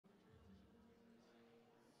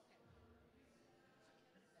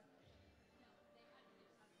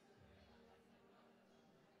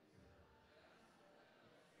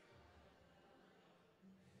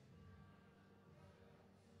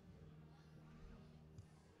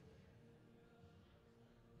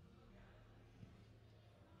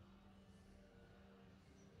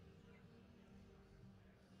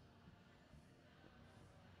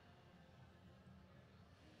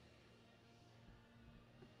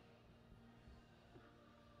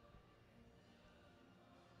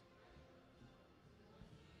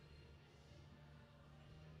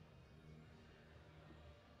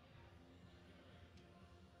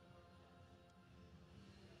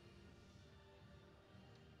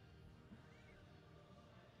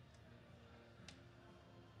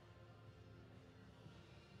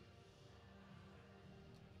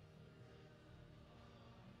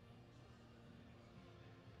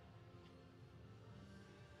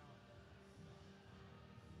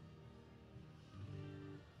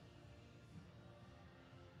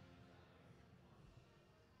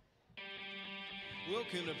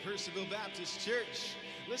Welcome to Percival Baptist Church.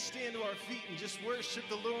 Let's stand to our feet and just worship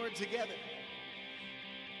the Lord together.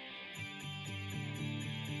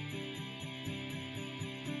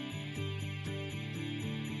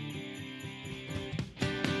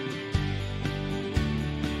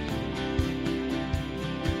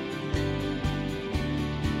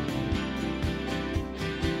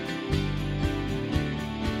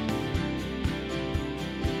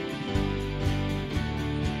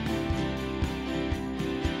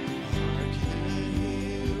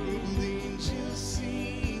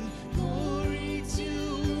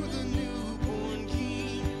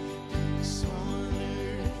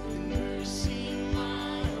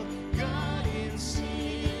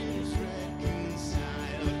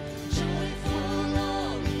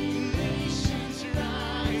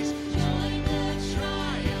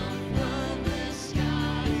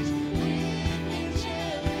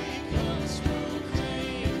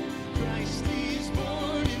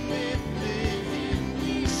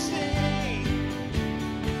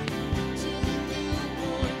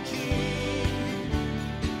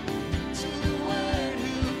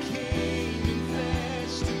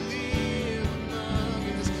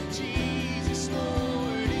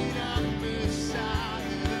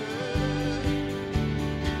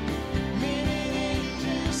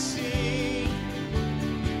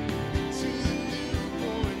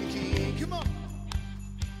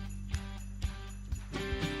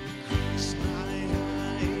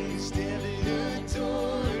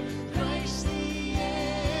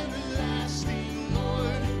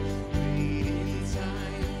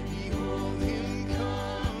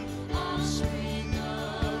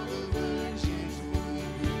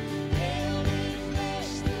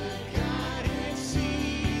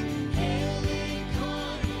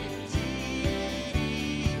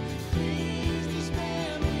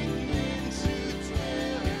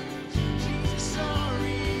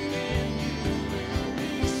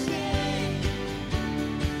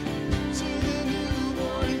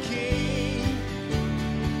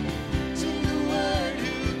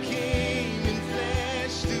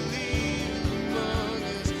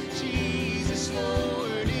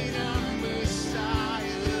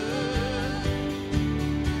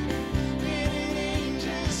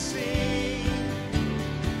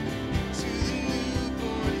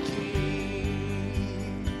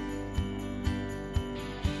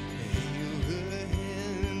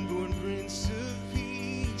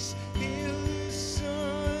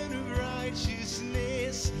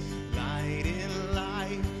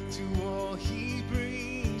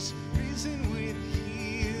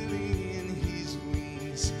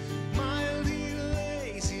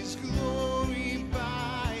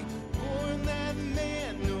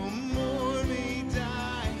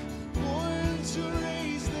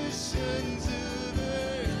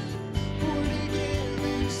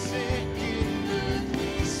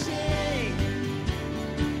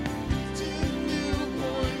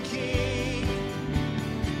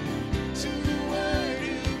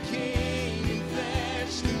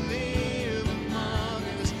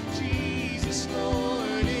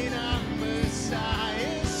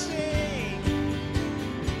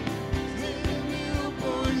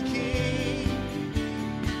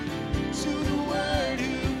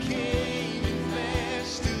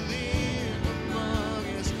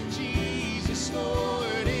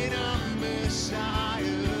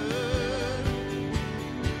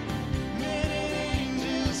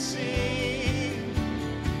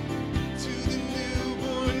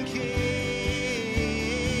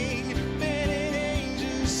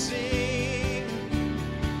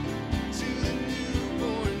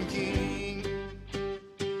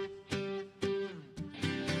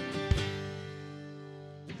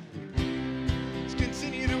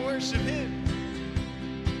 Worship Him.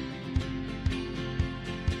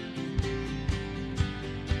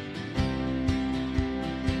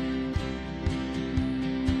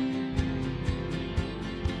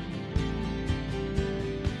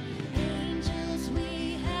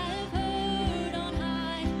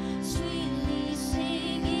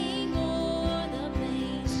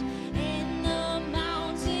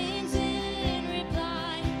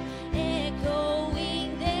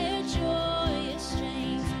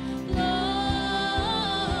 Lord.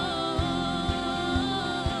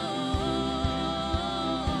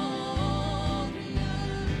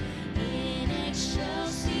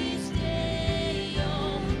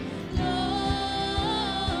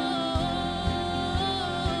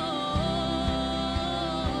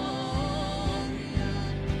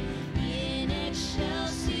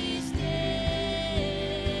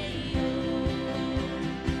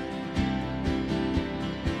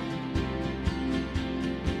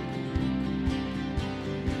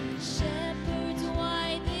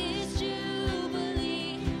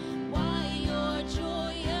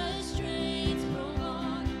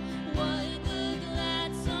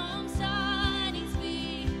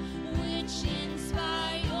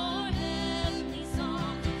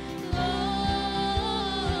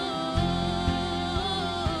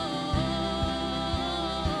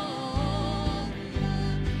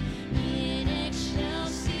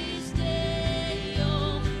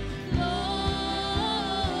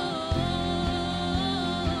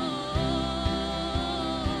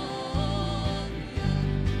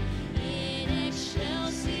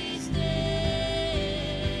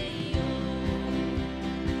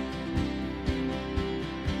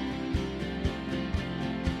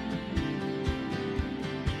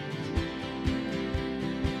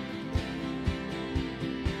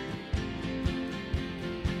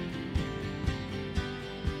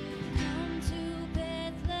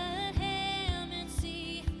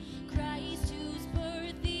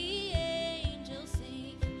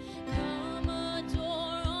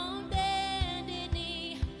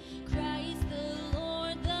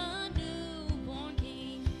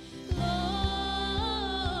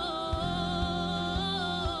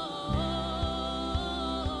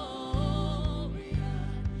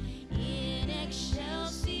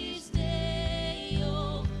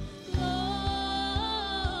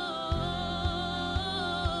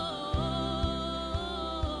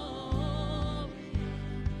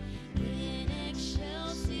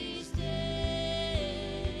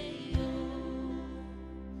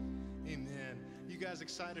 guys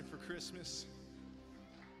excited for Christmas?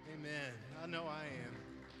 Amen. I know I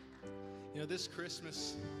am. You know, this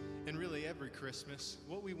Christmas, and really every Christmas,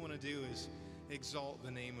 what we want to do is exalt the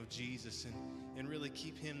name of Jesus and really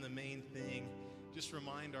keep him the main thing. Just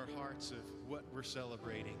remind our hearts of what we're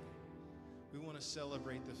celebrating. We want to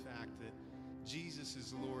celebrate the fact that Jesus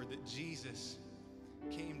is Lord, that Jesus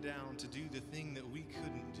came down to do the thing that we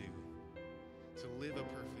couldn't do, to live a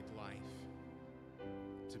perfect life,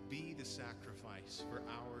 to be the sacrifice for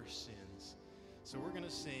our sins. So we're going to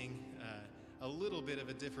sing a little bit of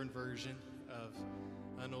a different version of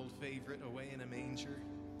an old favorite, Away in a Manger,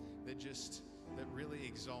 that really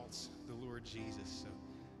exalts the Lord Jesus. So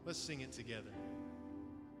let's sing it together.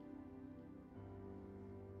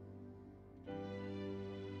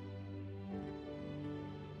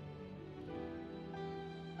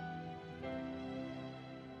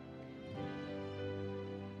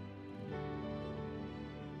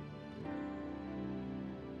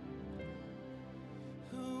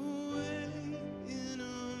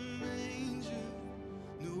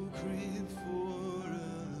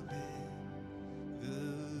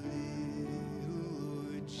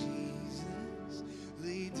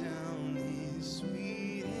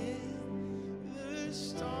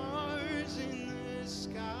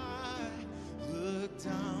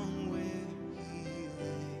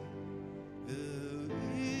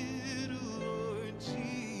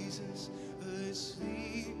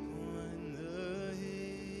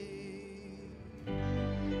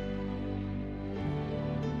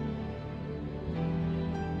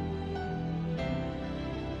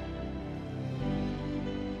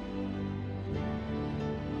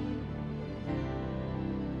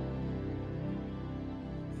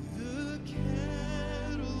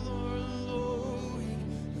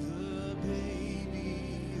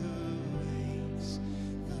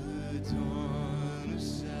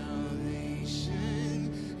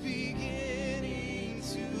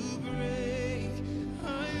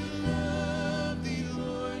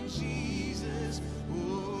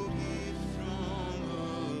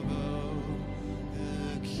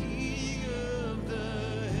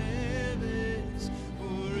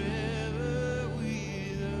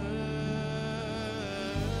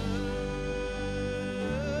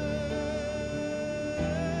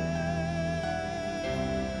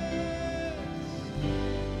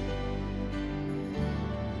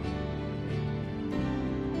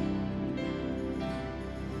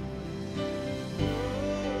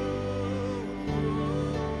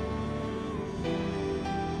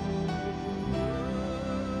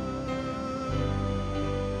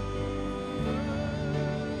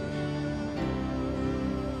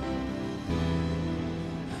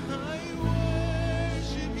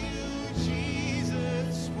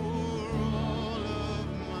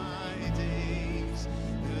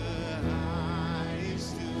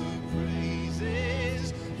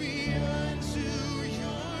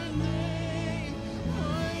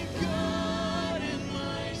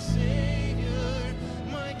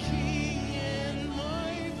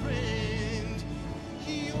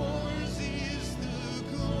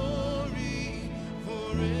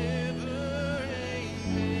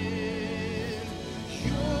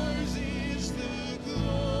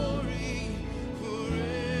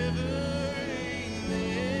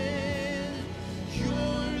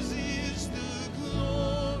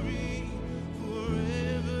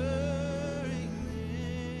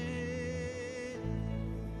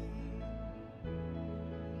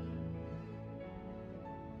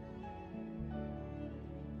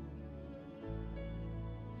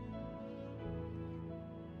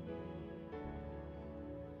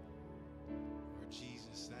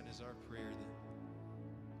 Our prayer,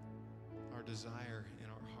 that our desire in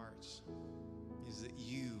our hearts is that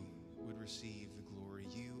you would receive the glory,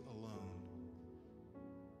 you alone,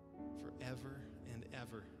 forever and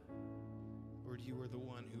ever. Lord, you are the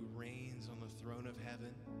one who reigns on the throne of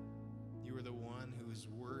heaven. You are the one who is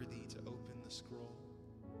worthy to open the scroll.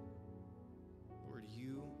 Lord,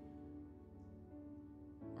 you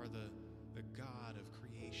are the God of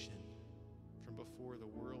creation from before the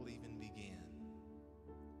world even began.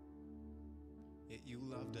 Yet you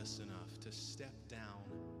loved us enough to step down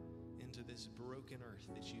into this broken earth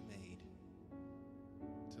that you made,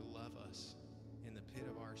 to love us in the pit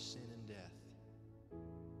of our sin and death.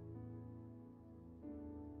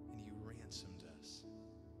 And you ransomed us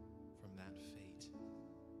from that fate.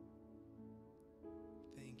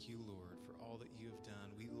 Thank you, Lord, for all that you have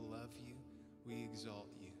done. We love you. We exalt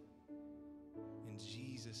you. In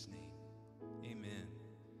Jesus' name, amen.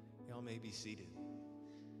 Y'all may be seated.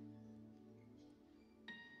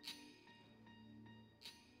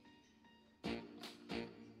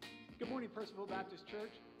 Good morning. morning, Percival Baptist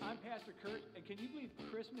Church. I'm Pastor Kurt, and can you believe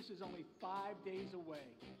Christmas is only 5 days away?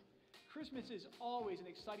 Christmas is always an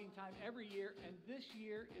exciting time every year, and this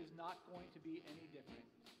year is not going to be any different.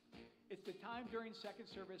 It's the time during second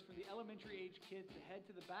service for the elementary age kids to head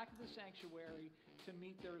to the back of the sanctuary to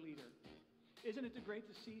meet their leader. Isn't it great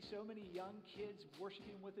to see so many young kids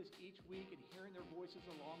worshiping with us each week and hearing their voices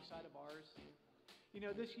alongside of ours? You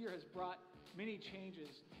know, this year has brought many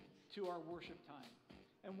changes to our worship time.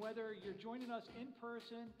 And whether you're joining us in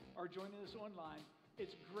person or joining us online,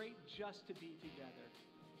 it's great just to be together.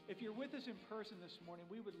 If you're with us in person this morning,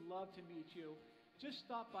 we would love to meet you. Just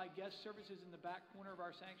stop by guest services in the back corner of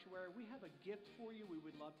our sanctuary. We have a gift for you we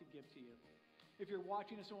would love to give to you. If you're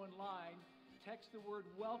watching us online, text the word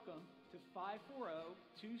WELCOME to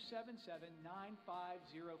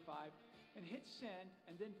 540-277-9505 and hit send,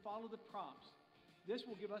 and then follow the prompts. This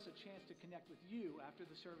will give us a chance to connect with you after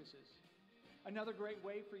the services. Another great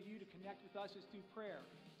way for you to connect with us is through prayer.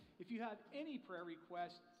 If you have any prayer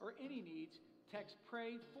requests or any needs, text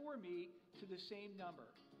 "Pray for me" to the same number.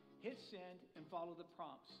 Hit send and follow the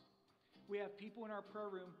prompts. We have people in our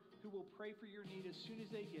prayer room who will pray for your need as soon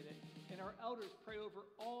as they get it, and our elders pray over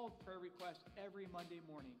all prayer requests every Monday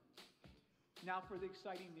morning. Now for the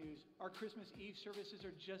exciting news. Our Christmas Eve services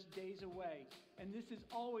are just days away, and this is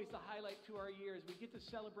always the highlight to our year as we get to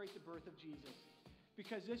celebrate the birth of Jesus.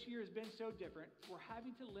 Because this year has been so different, we're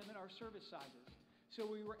having to limit our service sizes. So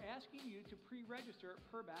we were asking you to pre-register at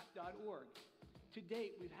purbap.org. To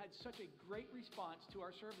date, we've had such a great response to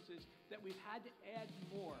our services that we've had to add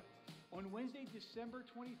more. On Wednesday, December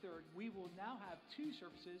 23rd, we will now have 2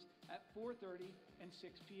 services at 4:30 and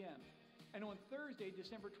 6 p.m. And on Thursday,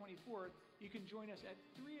 December 24th, you can join us at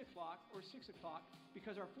 3 o'clock or 6 o'clock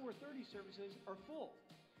because our 4:30 services are full.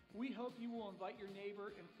 We hope you will invite your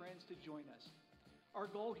neighbor and friends to join us. Our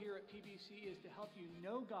goal here at PBC is to help you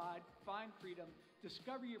know God, find freedom,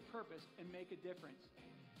 discover your purpose, and make a difference.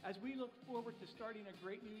 As we look forward to starting a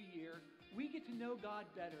great new year, we get to know God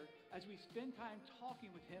better as we spend time talking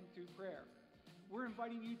with Him through prayer. We're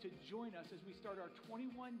inviting you to join us as we start our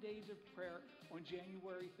 21 days of prayer on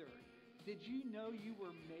January 3rd. Did you know you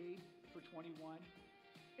were made for 21?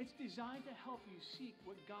 It's designed to help you seek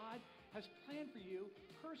what God has planned for you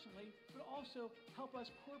personally, but also help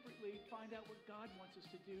us corporately find out what God wants us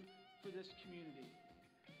to do for this community.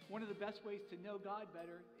 One of the best ways to know God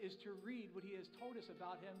better is to read what He has told us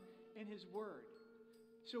about Him in His Word.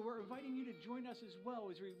 So we're inviting you to join us as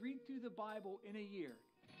well as we read through the Bible in a year.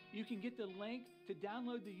 You can get the link to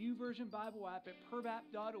download the YouVersion Bible app at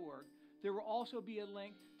purbap.org. There will also be a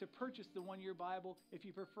link to purchase the one-year Bible if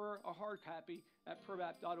you prefer a hard copy at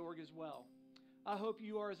purbap.org as well. I hope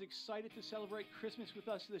you are as excited to celebrate Christmas with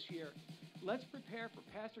us this year. Let's prepare for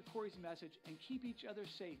Pastor Cory's message and keep each other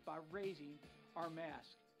safe by raising our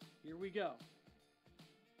mask. Here we go.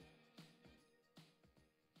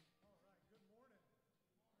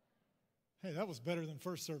 Hey, that was better than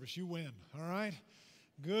first service. You win, all right?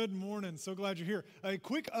 Good morning. So glad you're here. A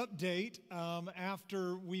quick update.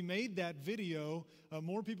 After we made that video,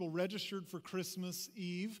 more people registered for Christmas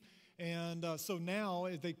Eve. And so now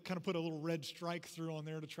they kind of put a little red strike through on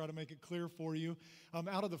there to try to make it clear for you.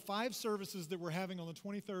 Out of the 5 services that we're having on the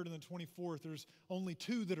 23rd and the 24th, there's only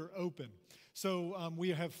 2 that are open. So we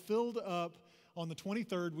have filled up on the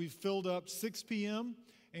 23rd, we've filled up 6 p.m.,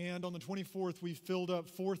 and on the 24th, we've filled up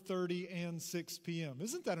 4:30 and 6 p.m.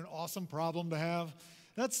 Isn't that an awesome problem to have?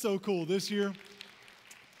 That's so cool this year.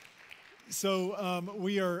 So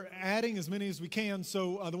we are adding as many as we can.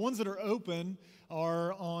 So the ones that are open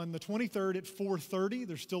are on the 23rd at 4:30.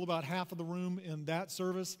 There's still about half of the room in that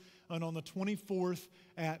service. And on the 24th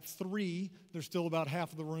at 3, there's still about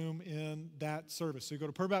half of the room in that service. So you go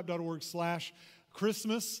to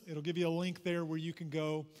purbap.org/Christmas. It'll give you a link there where you can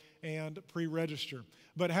go and pre-register.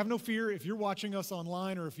 But have no fear, if you're watching us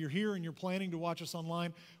online or if you're here and you're planning to watch us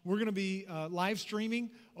online, we're going to be live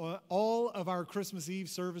streaming all of our Christmas Eve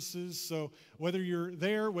services. So whether you're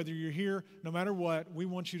there, whether you're here, no matter what, we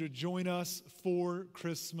want you to join us for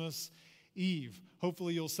Christmas Eve.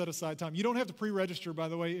 Hopefully you'll set aside time. You don't have to pre-register, by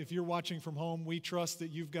the way, if you're watching from home. We trust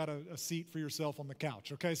that you've got a seat for yourself on the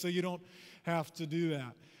couch, okay? So you don't have to do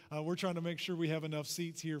that. We're trying to make sure we have enough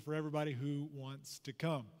seats here for everybody who wants to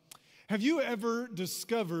come. Have you ever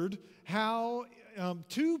discovered how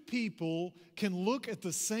 2 people can look at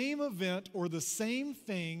the same event or the same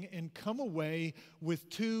thing and come away with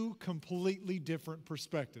 2 completely different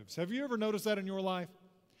perspectives? Have you ever noticed that in your life?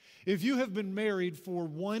 If you have been married for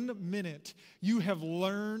 1 minute, you have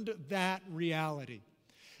learned that reality.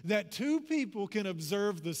 That 2 people can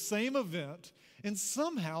observe the same event and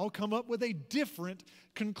somehow come up with a different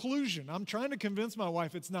conclusion. I'm trying to convince my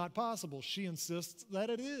wife it's not possible. She insists that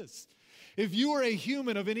it is. If you are a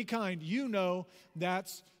human of any kind, you know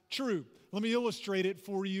that's true. Let me illustrate it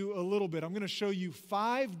for you a little bit. I'm going to show you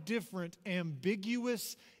 5 different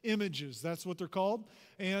ambiguous images. That's what they're called.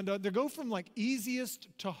 And they go from like easiest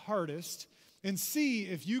to hardest, and see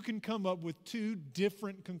if you can come up with 2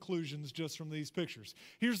 different conclusions just from these pictures.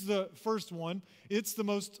 Here's the first one. It's the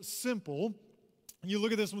most simple. You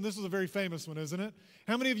look at this one. This is a very famous one, isn't it?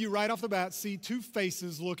 How many of you right off the bat see 2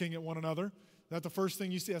 faces looking at one another? That's the first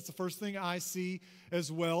thing you see. That's the first thing I see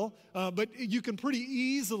as well. But you can pretty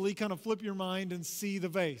easily kind of flip your mind and see the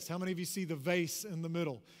vase. How many of you see the vase in the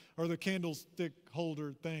middle? Or the candlestick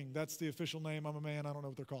holder thing. That's the official name. I'm a man. I don't know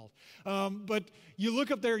what they're called. But you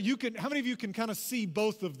look up there. How many of you can kind of see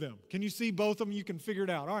both of them? Can you see both of them? You can figure it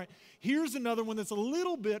out. All right. Here's another one that's a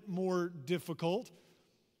little bit more difficult.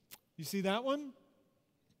 You see that one?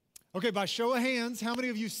 Okay, by show of hands, how many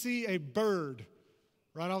of you see a bird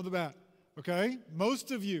right off the bat? Okay,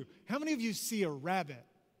 most of you. How many of you see a rabbit?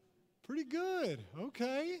 Pretty good.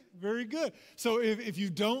 Okay, very good. So if you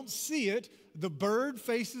don't see it, the bird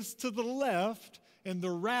faces to the left and the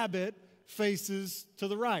rabbit faces to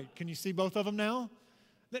the right. Can you see both of them now?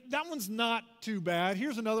 That one's not too bad.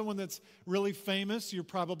 Here's another one that's really famous. You're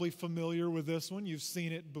probably familiar with this one. You've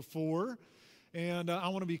seen it before. And I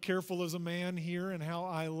want to be careful as a man here in how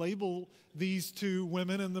I label these 2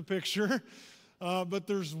 women in the picture. But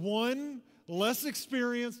there's one less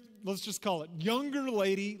experienced, let's just call it younger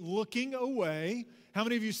lady looking away. How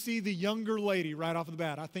many of you see the younger lady right off the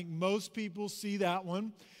bat? I think most people see that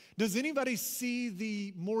one. Does anybody see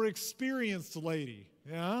the more experienced lady?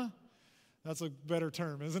 Yeah? That's a better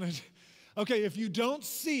term, isn't it? Okay, if you don't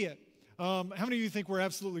see it, how many of you think we're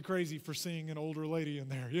absolutely crazy for seeing an older lady in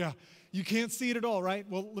there? Yeah. You can't see it at all, right?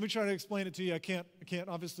 Well, let me try to explain it to you. I can't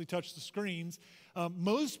obviously touch the screens.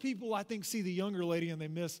 Most people, I think, see the younger lady and they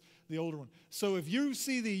miss the older one. So if you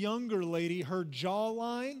see the younger lady, her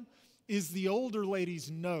jawline is the older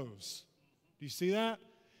lady's nose. Do you see that?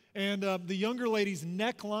 And the younger lady's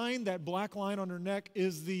neckline, that black line on her neck,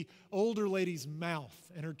 is the older lady's mouth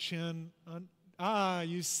and her chin.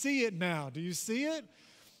 You see it now. Do you see it?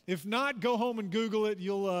 If not, go home and Google it.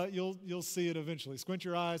 You'll see it eventually. Squint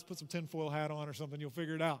your eyes, put some tinfoil hat on or something. You'll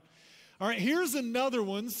figure it out. All right, here's another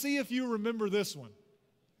one. See if you remember this one.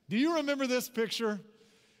 Do you remember this picture?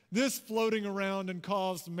 This floating around and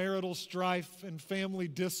caused marital strife and family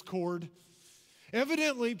discord.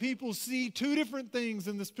 Evidently, people see 2 different things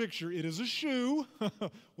in this picture. It is a shoe.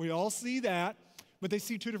 We all see that. But they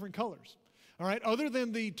see 2 different colors. All right, other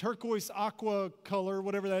than the turquoise aqua color,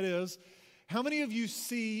 whatever that is, how many of you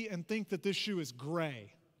see and think that this shoe is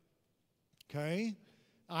gray? Okay,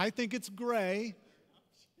 I think it's gray.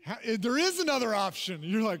 There is another option.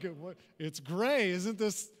 You're like, what? It's gray. Isn't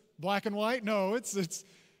this black and white? No, it's.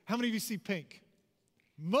 How many of you see pink?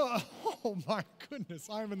 Oh my goodness,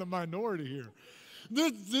 I'm in the minority here.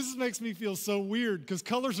 This makes me feel so weird because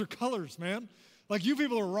colors are colors, man. Like you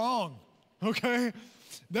people are wrong, okay?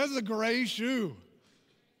 That's a gray shoe,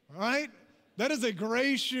 all right? That is a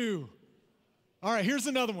gray shoe. All right, here's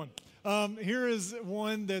another one. Here is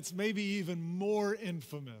one that's maybe even more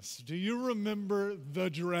infamous. Do you remember the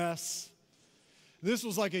dress? This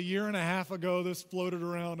was like a year and a half ago. This floated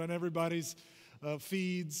around on everybody's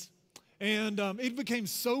feeds. And it became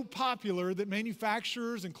so popular that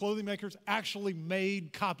manufacturers and clothing makers actually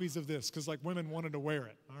made copies of this because like women wanted to wear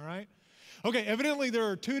it, all right? Okay, evidently there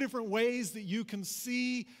are 2 different ways that you can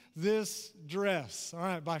see this dress. All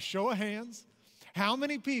right, by show of hands. How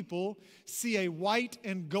many people see a white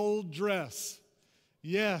and gold dress?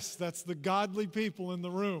 Yes, that's the godly people in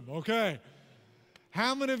the room. Okay.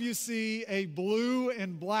 How many of you see a blue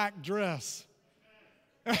and black dress?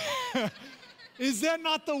 Is that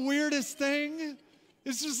not the weirdest thing?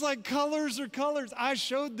 It's just like colors are colors. I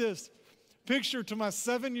showed this picture to my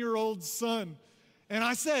 7-year-old son, and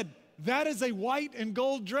I said, that is a white and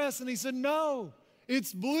gold dress. And he said, no,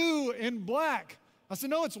 it's blue and black. I said,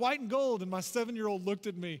 no, it's white and gold. And my 7-year-old looked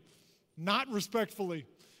at me, not respectfully.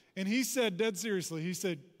 And he said, dead seriously, he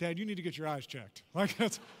said, Dad, you need to get your eyes checked. Like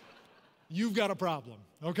you've got a problem,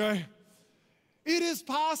 okay? It is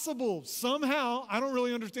possible. Somehow, I don't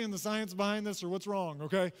really understand the science behind this or what's wrong,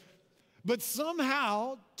 okay? But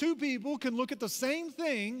somehow, 2 people can look at the same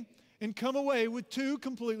thing and come away with 2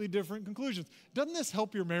 completely different conclusions. Doesn't this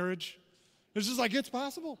help your marriage? It's just like, it's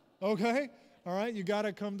possible, okay? All right, you got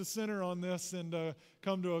to come to center on this and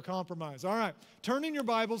come to a compromise. All right, turn in your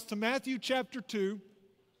Bibles to Matthew chapter 2.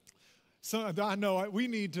 So I know we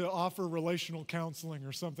need to offer relational counseling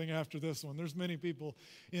or something after this one. There's many people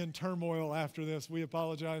in turmoil after this. We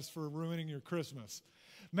apologize for ruining your Christmas.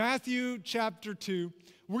 Matthew chapter 2,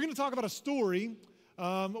 we're going to talk about a story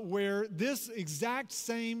where this exact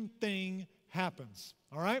same thing happens.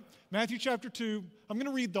 All right? Matthew chapter 2, I'm going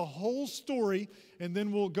to read the whole story and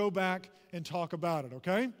then we'll go back and talk about it,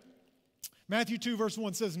 okay? Matthew 2 verse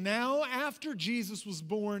 1 says, "Now after Jesus was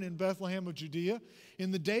born in Bethlehem of Judea,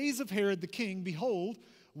 in the days of Herod the king, behold,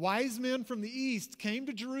 wise men from the east came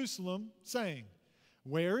to Jerusalem, saying,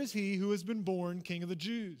 'Where is he who has been born King of the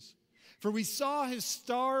Jews? For we saw his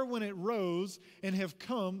star when it rose and have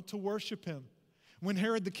come to worship him.' When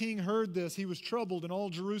Herod the king heard this, he was troubled, and all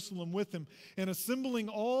Jerusalem with him. And assembling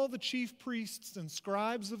all the chief priests and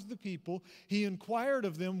scribes of the people, he inquired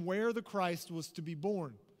of them where the Christ was to be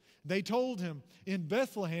born. They told him, 'In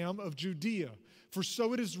Bethlehem of Judea, for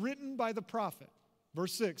so it is written by the prophet.'"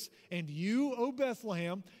 Verse 6, "And you, O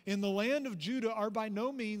Bethlehem, in the land of Judah, are by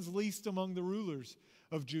no means least among the rulers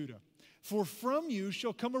of Judah. For from you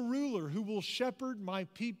shall come a ruler who will shepherd my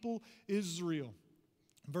people Israel."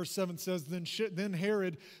 Verse 7 says, Then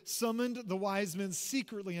Herod summoned the wise men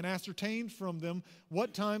secretly and ascertained from them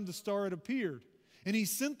what time the star had appeared. And he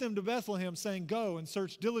sent them to Bethlehem, saying, "Go and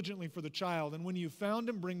search diligently for the child, and when you found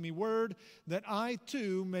him, bring me word, that I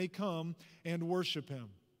too may come and worship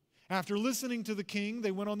him." After listening to the king,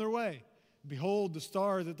 they went on their way. Behold, the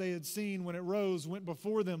star that they had seen when it rose went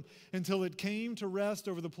before them until it came to rest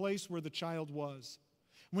over the place where the child was.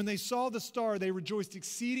 When they saw the star, they rejoiced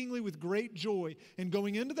exceedingly with great joy. And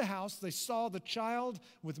going into the house, they saw the child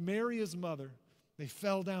with Mary his mother. They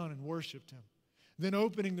fell down and worshipped him. Then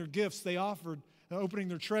opening their treasures,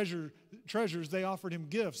 they offered him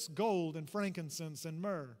gifts, gold and frankincense and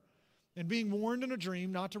myrrh. And being warned in a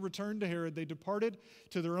dream not to return to Herod, they departed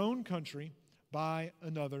to their own country by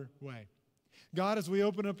another way. God, as we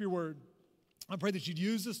open up your word, I pray that you'd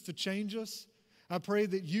use this to change us. I pray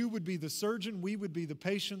that you would be the surgeon, we would be the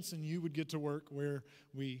patients, and you would get to work where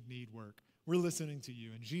we need work. We're listening to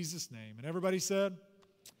you in Jesus' name. And everybody said,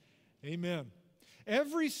 amen.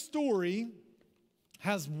 Every story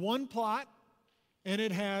has one plot and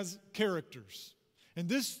it has characters. And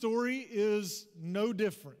this story is no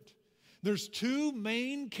different. There's two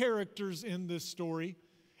main characters in this story,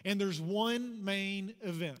 and there's one main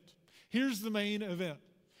event. Here's the main event.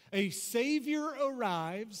 A Savior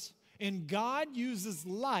arrives, and God uses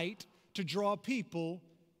light to draw people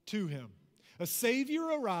to him. A Savior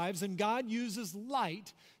arrives, and God uses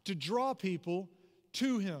light to draw people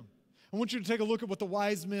to him. I want you to take a look at what the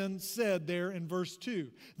wise men said there in verse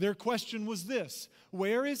 2. Their question was this: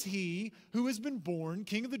 "Where is he who has been born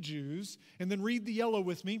King of the Jews?" And then read the yellow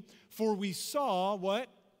with me. "For we saw," what?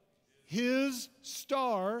 "His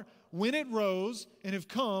star when it rose and have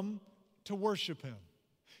come to worship him."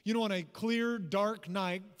 You know, on a clear, dark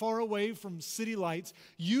night, far away from city lights,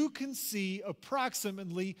 you can see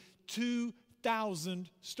approximately 2,000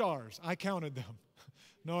 stars. I counted them.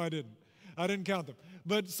 No, I didn't. I didn't count them.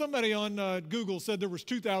 But somebody on Google said there was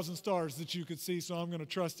 2,000 stars that you could see, so I'm going to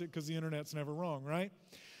trust it because the internet's never wrong, right?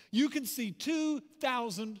 You can see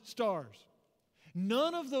 2,000 stars.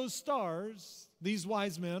 None of those stars these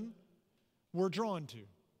wise men were drawn to.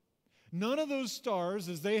 None of those stars,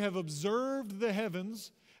 as they have observed the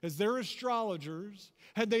heavens, as their astrologers,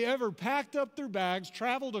 had they ever packed up their bags,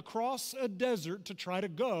 traveled across a desert to try to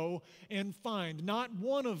go and find. Not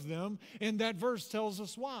one of them, and that verse tells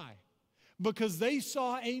us why. Because they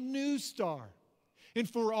saw a new star. And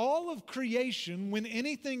for all of creation, when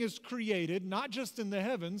anything is created, not just in the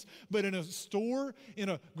heavens, but in a store, in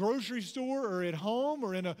a grocery store, or at home,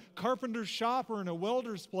 or in a carpenter's shop, or in a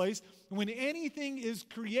welder's place, when anything is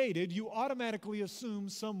created, you automatically assume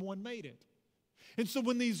someone made it. And so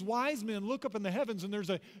when these wise men look up in the heavens and there's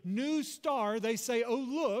a new star, they say, "Oh,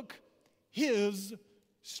 look, his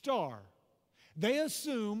star." They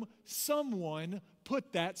assume someone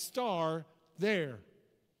put that star there.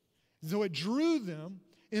 So it drew them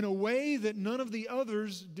in a way that none of the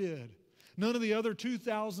others did. None of the other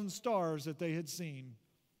 2,000 stars that they had seen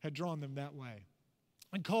had drawn them that way.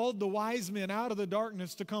 And called the wise men out of the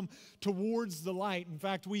darkness to come towards the light. In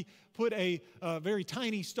fact, we put a very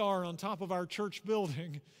tiny star on top of our church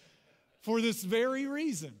building for this very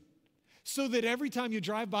reason. So that every time you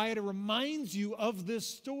drive by it, it reminds you of this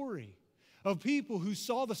story of people who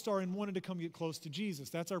saw the star and wanted to come get close to Jesus.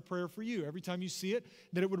 That's our prayer for you. Every time you see it,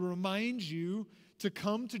 that it would remind you to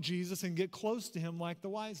come to Jesus and get close to him like the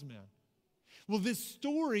wise men. Well, this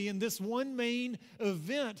story and this one main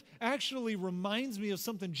event actually reminds me of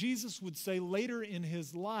something Jesus would say later in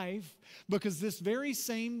his life, because this very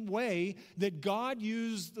same way that God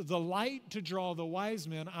used the light to draw the wise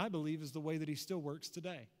men, I believe, is the way that he still works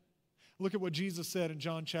today. Look at what Jesus said in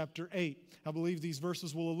John chapter 8. I believe these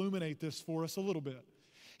verses will illuminate this for us a little bit.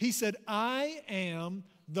 He said, I am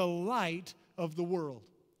the light of the world.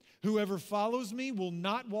 Whoever follows me will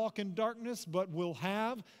not walk in darkness, but will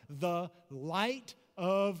have the light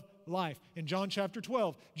of life. In John chapter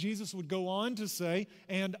 12, Jesus would go on to say,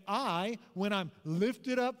 and I, when I'm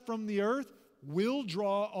lifted up from the earth, will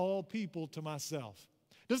draw all people to myself.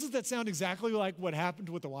 Doesn't that sound exactly like what happened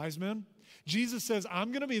with the wise men? Jesus says,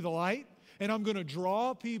 I'm going to be the light, and I'm going to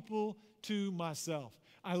draw people to myself.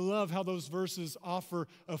 I love how those verses offer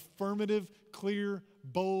affirmative, clear,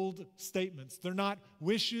 bold statements. They're not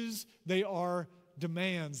wishes, they are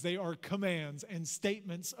demands, they are commands and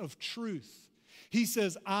statements of truth. He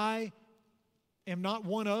says, I am not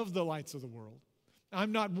one of the lights of the world.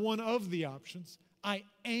 I'm not one of the options. I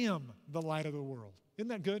am the light of the world. Isn't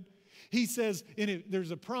that good? He says,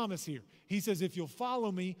 there's a promise here. He says, if you'll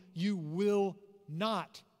follow me, you will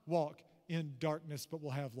not walk in darkness, but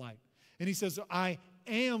will have light. And he says, I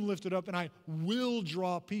am lifted up and I will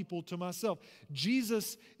draw people to myself.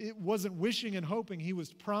 Jesus, it wasn't wishing and hoping. He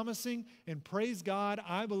was promising, and praise God,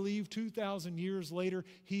 I believe 2,000 years later,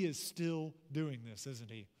 he is still doing this,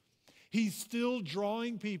 isn't he? He's still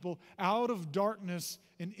drawing people out of darkness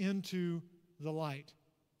and into the light.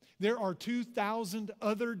 There are 2,000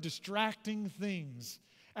 other distracting things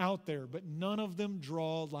out there, but none of them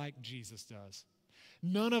draw like Jesus does.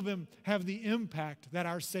 None of them have the impact that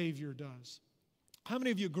our Savior does. How many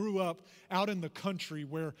of you grew up out in the country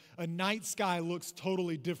where a night sky looks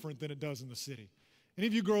totally different than it does in the city? Any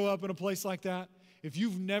of you grow up in a place like that? If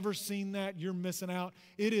you've never seen that, you're missing out.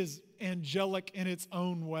 It is angelic in its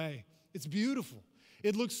own way. It's beautiful.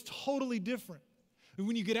 It looks totally different. And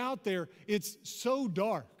when you get out there, it's so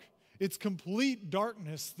dark. It's complete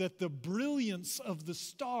darkness that the brilliance of the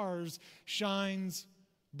stars shines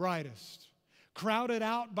brightest. Crowded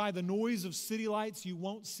out by the noise of city lights, you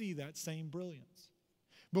won't see that same brilliance.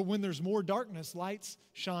 But when there's more darkness, lights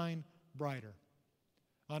shine brighter.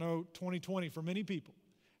 I know 2020 for many people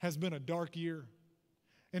has been a dark year.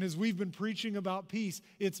 And as we've been preaching about peace,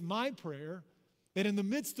 it's my prayer that in the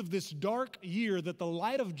midst of this dark year, that the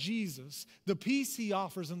light of Jesus, the peace he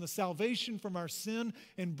offers and the salvation from our sin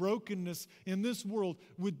and brokenness in this world,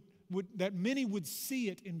 that many would see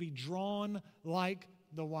it and be drawn like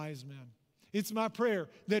the wise men. It's my prayer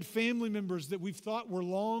that family members that we've thought were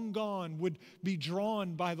long gone would be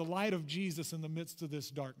drawn by the light of Jesus in the midst of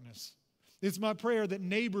this darkness. It's my prayer that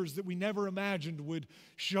neighbors that we never imagined would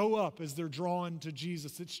show up as they're drawn to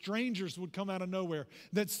Jesus, that strangers would come out of nowhere,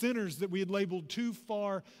 that sinners that we had labeled too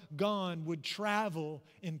far gone would travel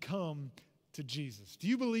and come to Jesus. Do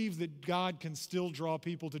you believe that God can still draw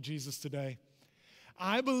people to Jesus today?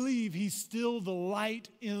 I believe he's still the light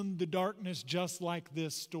in the darkness, just like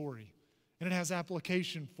this story. And it has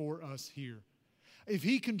application for us here. If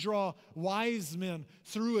he can draw wise men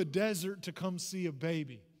through a desert to come see a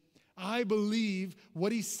baby, I believe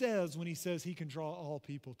what he says when he says he can draw all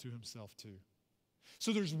people to himself too.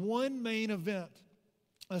 So there's one main event.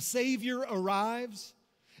 A Savior arrives,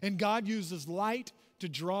 and God uses light to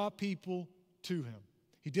draw people to him.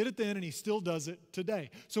 He did it then, and he still does it today.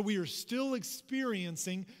 So we are still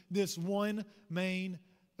experiencing this one main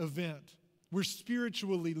event. We're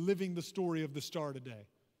spiritually living the story of the star today.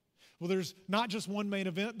 Well, there's not just one main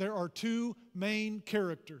event. There are two main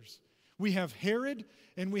characters. We have Herod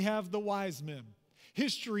and we have the wise men.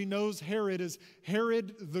 History knows Herod as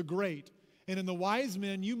Herod the Great. And in the wise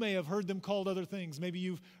men, you may have heard them called other things. Maybe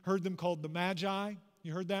you've heard them called the Magi.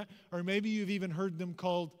 You heard that? Or maybe you've even heard them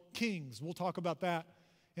called kings. We'll talk about that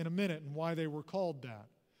in a minute and why they were called that.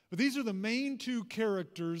 But these are the main two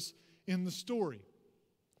characters in the story.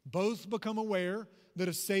 Both become aware that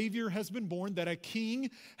a Savior has been born, that a king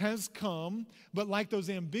has come, but like those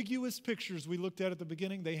ambiguous pictures we looked at the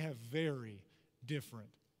beginning, they have very different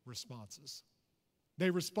responses. They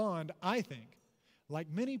respond, I think, like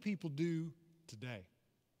many people do today.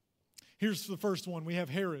 Here's the first one. We have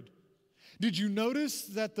Herod. Did you notice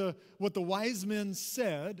that what the wise men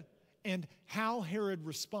said and how Herod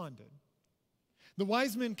responded? The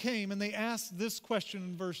wise men came and they asked this question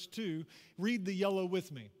in verse 2. Read the yellow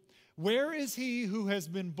with me. Where is he who has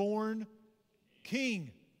been born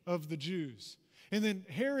King of the Jews? And then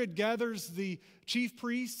Herod gathers the chief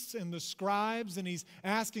priests and the scribes, and he's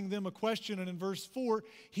asking them a question. And in verse 4,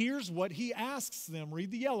 here's what he asks them.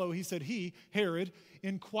 Read the yellow. He said, he, Herod,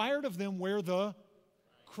 inquired of them where the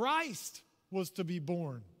Christ was to be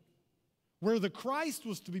born, where the Christ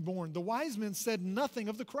was to be born. The wise men said nothing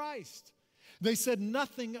of the Christ. They said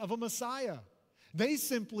nothing of a Messiah. They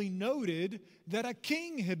simply noted that a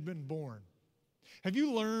king had been born. Have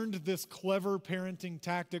you learned this clever parenting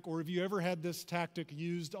tactic, or have you ever had this tactic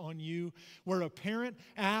used on you, where a parent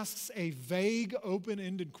asks a vague,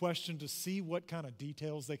 open-ended question to see what kind of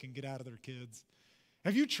details they can get out of their kids?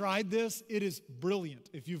 Have you tried this? It is brilliant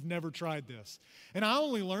if you've never tried this. And I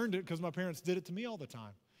only learned it because my parents did it to me all the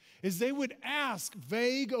time. Is they would ask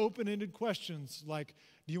vague, open-ended questions like,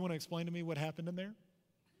 do you want to explain to me what happened in there?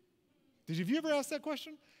 Have you ever asked that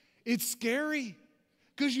question? It's scary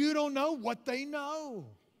because you don't know what they know.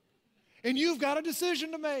 And you've got a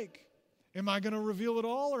decision to make. Am I going to reveal it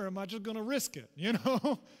all, or am I just going to risk it? You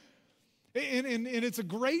know? And it's a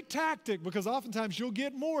great tactic because oftentimes you'll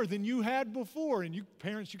get more than you had before. And you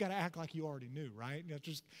parents, you got to act like you already knew, right? You have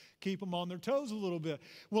to just keep them on their toes a little bit.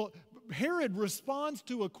 Well, Herod responds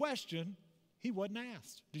to a question he wasn't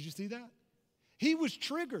asked. Did you see that? He was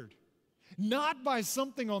triggered, not by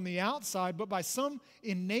something on the outside, but by some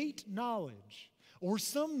innate knowledge or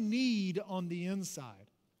some need on the inside.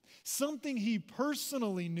 Something he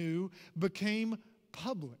personally knew became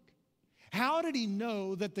public. How did he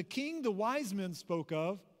know that the king the wise men spoke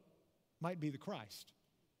of might be the Christ?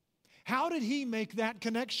 How did he make that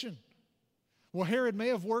connection? Well, Herod may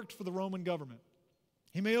have worked for the Roman government.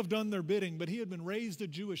 He may have done their bidding, but he had been raised a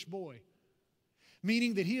Jewish boy,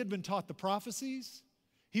 meaning that he had been taught the prophecies.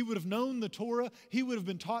 He would have known the Torah. He would have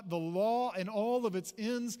been taught the law and all of its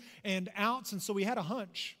ins and outs, and so he had a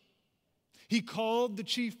hunch. He called the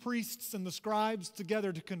chief priests and the scribes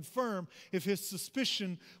together to confirm if his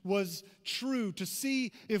suspicion was true, to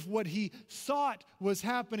see if what he thought was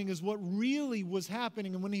happening is what really was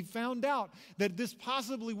happening. And when he found out that this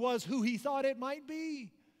possibly was who he thought it might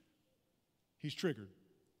be, he's triggered.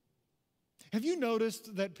 Have you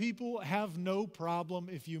noticed that people have no problem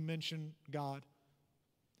if you mention God?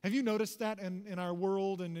 Have you noticed that in our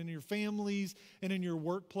world and in your families and in your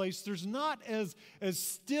workplace? There's not as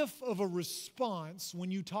stiff of a response when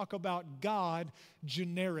you talk about God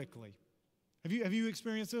generically. Have you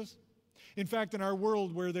experienced this? In fact, in our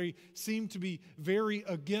world where they seem to be very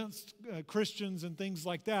against Christians and things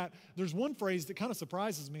like that, there's one phrase that kind of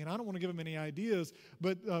surprises me, and I don't want to give them any ideas,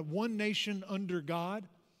 but one nation under God.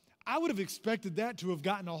 I would have expected that to have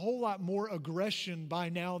gotten a whole lot more aggression by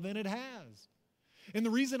now than it has. And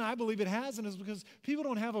the reason I believe it hasn't is because people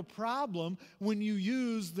don't have a problem when you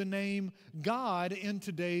use the name God in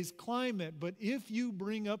today's climate. But if you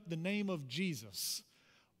bring up the name of Jesus,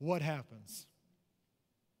 what happens?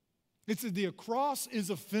 The cross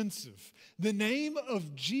is offensive. The name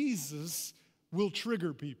of Jesus will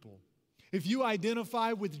trigger people. If you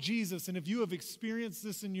identify with Jesus and if you have experienced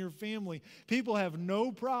this in your family, people have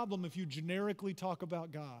no problem if you generically talk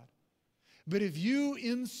about God. But if you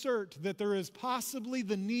insert that there is possibly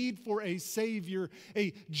the need for a Savior,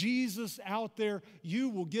 a Jesus out there, you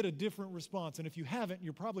will get a different response. And if you haven't,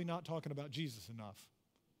 you're probably not talking about Jesus enough.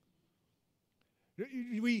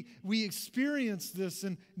 We experience this,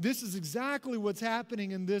 and this is exactly what's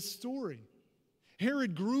happening in this story.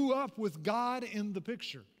 Herod grew up with God in the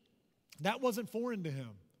picture. That wasn't foreign to him.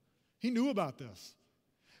 He knew about this.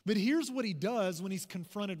 But here's what he does when he's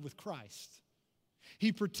confronted with Christ.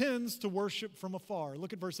 He pretends to worship from afar.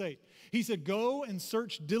 Look at verse 8. He said, "Go and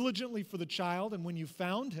search diligently for the child, and when you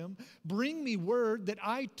found him, bring me word that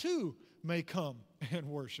I too may come and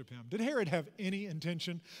worship him." Did Herod have any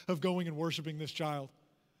intention of going and worshiping this child?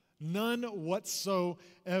 None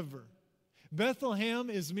whatsoever. Bethlehem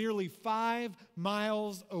is merely 5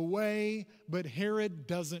 miles away, but Herod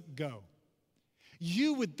doesn't go.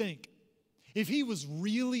 You would think if he was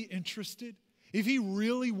really interested, if he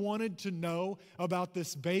really wanted to know about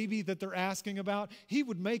this baby that they're asking about, he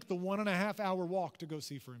would make the 1.5-hour walk to go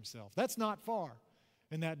see for himself. That's not far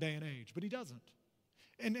in that day and age, but he doesn't.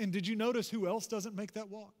 And did you notice who else doesn't make that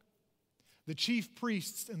walk? The chief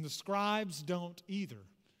priests and the scribes don't either.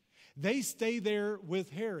 They stay there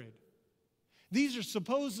with Herod. These are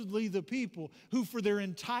supposedly the people who for their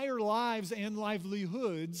entire lives and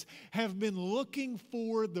livelihoods have been looking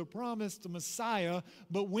for the promised Messiah,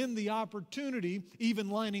 but when the opportunity, even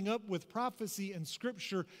lining up with prophecy and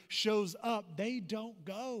Scripture, shows up, they don't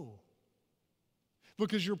go.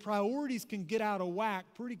 Because your priorities can get out of whack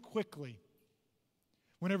pretty quickly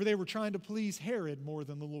whenever they were trying to please Herod more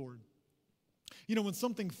than the Lord. You know, when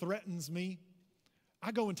something threatens me,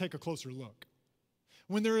 I go and take a closer look.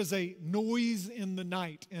 When there is a noise in the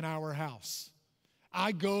night in our house,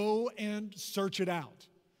 I go and search it out.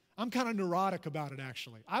 I'm kind of neurotic about it,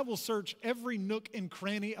 actually. I will search every nook and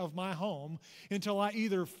cranny of my home until I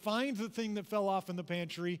either find the thing that fell off in the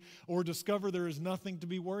pantry or discover there is nothing to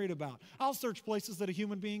be worried about. I'll search places that a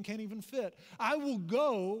human being can't even fit. I will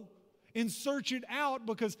go and search it out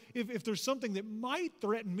because if there's something that might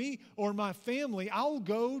threaten me or my family, I'll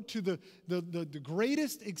go to the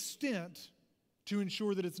greatest extent to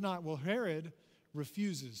ensure that it's not. Well, Herod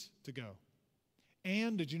refuses to go.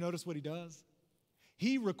 And did you notice what he does?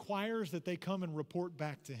 He requires that they come and report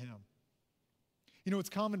back to him. You know, it's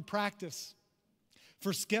common practice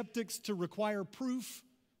for skeptics to require proof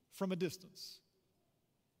from a distance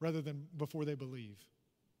rather than before they believe,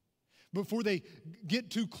 before they get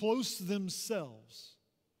too close themselves.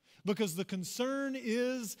 Because the concern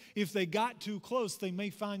is if they got too close, they may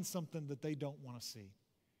find something that they don't want to see.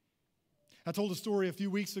 I told a story a few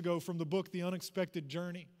weeks ago from the book, The Unexpected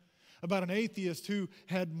Journey, about an atheist who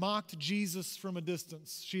had mocked Jesus from a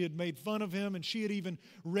distance. She had made fun of him, and she had even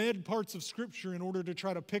read parts of Scripture in order to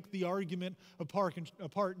try to pick the argument apart.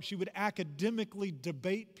 And she would academically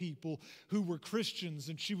debate people who were Christians,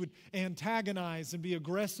 and she would antagonize and be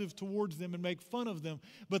aggressive towards them and make fun of them.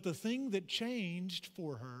 But the thing that changed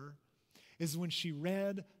for her is when she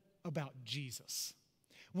read about Jesus.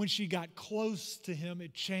 When she got close to him,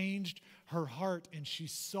 it changed her heart, and she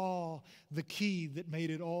saw the key that made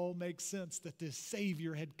it all make sense, that this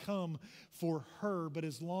Savior had come for her. But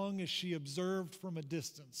as long as she observed from a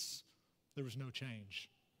distance, there was no change.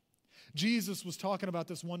 Jesus was talking about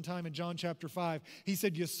this one time in John chapter 5. He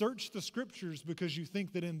said, you search the Scriptures because you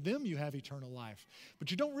think that in them you have eternal life. But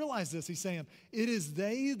you don't realize this. He's saying, it is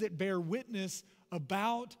they that bear witness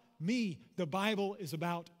about me. The Bible is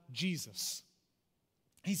about Jesus.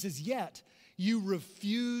 He says, yet you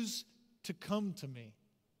refuse to come to me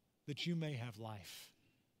that you may have life.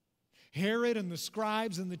 Herod and the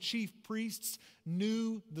scribes and the chief priests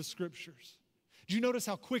knew the Scriptures. Did you notice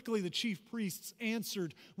how quickly the chief priests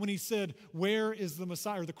answered when he said, where is the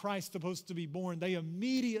Messiah or the Christ supposed to be born? They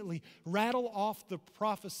immediately rattle off the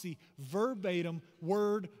prophecy verbatim,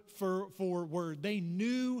 word for word. They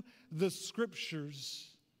knew the Scriptures,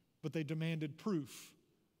 but they demanded proof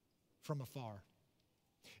from afar.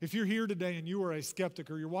 If you're here today and you are a skeptic,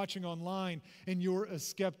 or you're watching online and you're a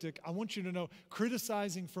skeptic, I want you to know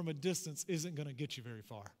criticizing from a distance isn't going to get you very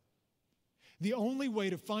far. The only way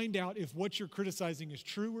to find out if what you're criticizing is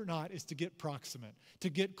true or not is to get proximate, to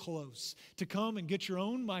get close, to come and get your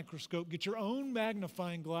own microscope, get your own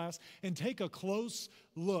magnifying glass, and take a close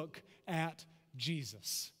look at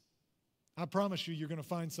Jesus. I promise you, you're going to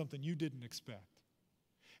find something you didn't expect.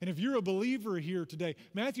 And if you're a believer here today,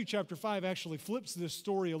 Matthew chapter 5 actually flips this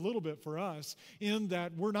story a little bit for us in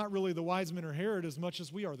that we're not really the wise men or Herod as much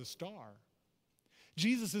as we are the star.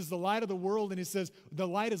 Jesus is the light of the world, and he says the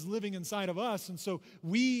light is living inside of us, and so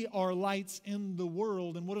we are lights in the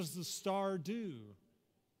world. And what does the star do?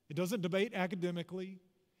 It doesn't debate academically.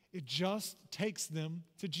 It just takes them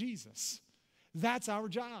to Jesus. That's our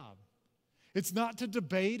job. It's not to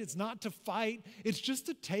debate. It's not to fight. It's just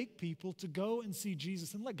to take people to go and see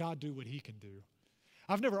Jesus and let God do what he can do.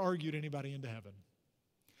 I've never argued anybody into heaven.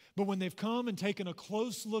 But when they've come and taken a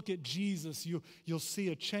close look at Jesus, you'll see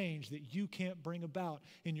a change that you can't bring about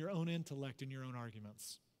in your own intellect, in your own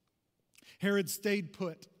arguments. Herod stayed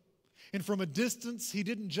put. And from a distance, he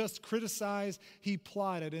didn't just criticize, he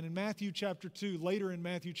plotted. And in Matthew chapter 2, later in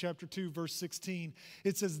Matthew chapter 2, verse 16,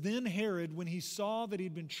 it says, then Herod, when he saw that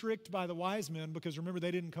he'd been tricked by the wise men, because remember,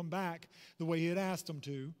 they didn't come back the way he had asked them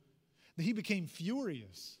to, that he became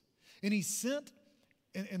furious. And he sent,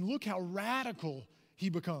 and look how radical he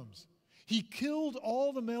becomes. He killed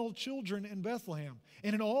all the male children in Bethlehem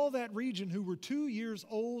and in all that region who were 2 years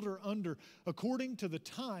old or under, according to the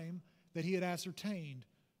time that he had ascertained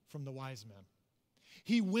from the wise men.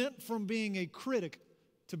 He went from being a critic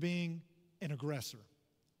to being an aggressor.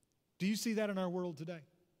 Do you see that in our world today?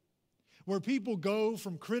 Where people go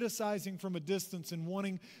from criticizing from a distance and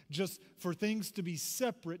wanting just for things to be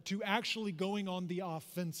separate to actually going on the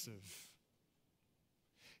offensive.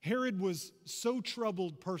 Herod was so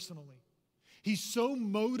troubled personally. He's so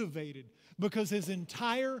motivated because his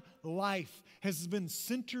entire life has been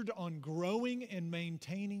centered on growing and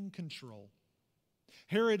maintaining control.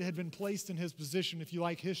 Herod had been placed in his position, if you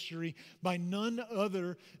like history, by none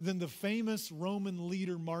other than the famous Roman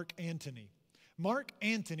leader Mark Antony. Mark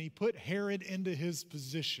Antony put Herod into his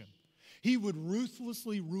position. He would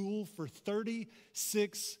ruthlessly rule for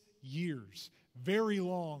 36 years, very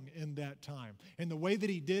long in that time. And the way that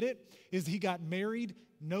he did it is he got married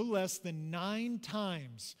no less than 9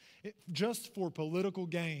 times just for political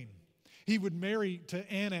gain. He would marry to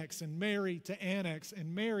annex and marry to annex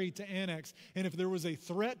and marry to annex. And if there was a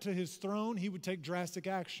threat to his throne, he would take drastic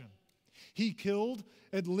action. He killed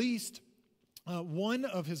at least one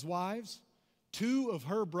of his wives, 2 of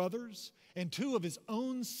her brothers, and 2 of his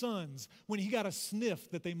own sons when he got a sniff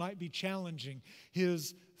that they might be challenging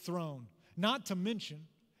his throne. Not to mention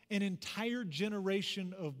an entire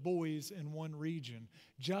generation of boys in one region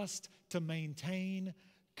just to maintain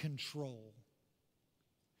control.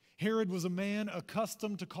 Herod was a man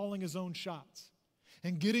accustomed to calling his own shots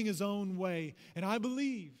and getting his own way. And I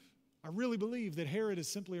really believe that Herod is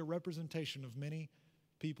simply a representation of many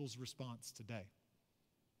people's response today.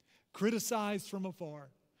 Criticized from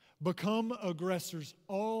afar, become aggressors,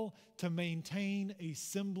 all to maintain a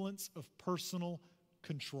semblance of personal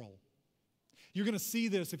control. You're going to see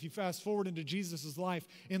this if you fast forward into Jesus' life.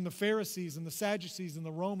 In the Pharisees and the Sadducees and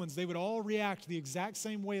the Romans, they would all react the exact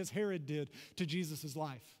same way as Herod did to Jesus'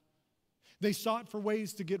 life. They sought for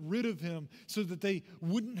ways to get rid of him so that they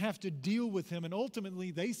wouldn't have to deal with him. And ultimately,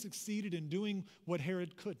 they succeeded in doing what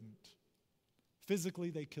Herod couldn't. Physically,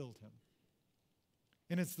 they killed him.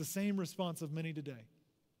 And it's the same response of many today.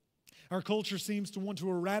 Our culture seems to want to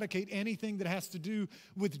eradicate anything that has to do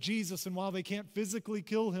with Jesus, and while they can't physically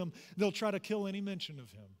kill him, they'll try to kill any mention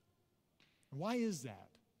of him. And why is that?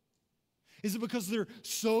 Is it because they're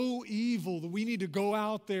so evil that we need to go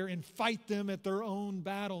out there and fight them at their own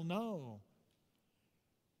battle? No.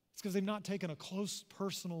 It's because they've not taken a close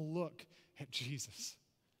personal look at Jesus.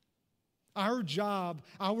 Our job,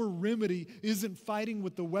 our remedy, isn't fighting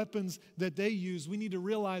with the weapons that they use. We need to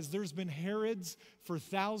realize there's been Herods for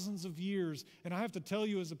thousands of years. And I have to tell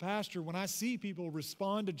you as a pastor, when I see people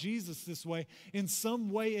respond to Jesus this way, in some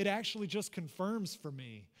way it actually just confirms for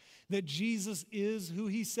me that Jesus is who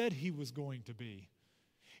he said he was going to be.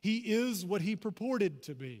 He is what he purported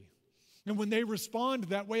to be. And when they respond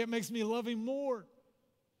that way, it makes me love him more.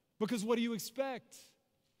 Because what do you expect?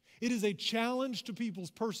 It is a challenge to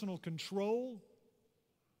people's personal control,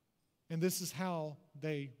 and this is how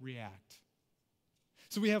they react.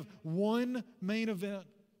 So we have one main event.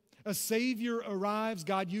 A Savior arrives.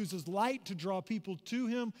 God uses light to draw people to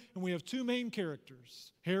him, and we have 2 main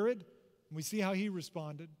characters. Herod, and we see how he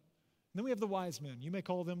responded. And then we have the wise men. You may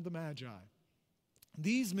call them the Magi.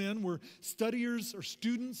 These men were studiers or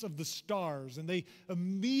students of the stars, and they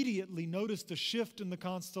immediately noticed a shift in the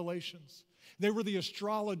constellations. They were the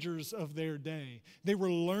astrologers of their day. They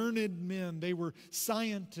were learned men. They were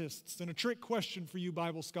scientists. And a trick question for you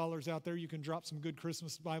Bible scholars out there, you can drop some good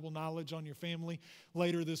Christmas Bible knowledge on your family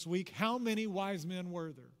later this week. How many wise men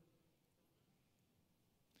were there?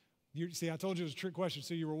 See, I told you it was a trick question,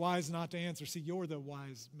 so you were wise not to answer. See, you're the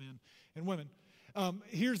wise men and women.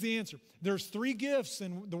 Here's the answer. There's 3 gifts,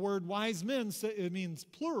 and the word wise men, it means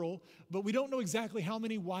plural, but we don't know exactly how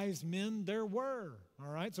many wise men there were.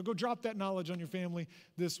 All right, so go drop that knowledge on your family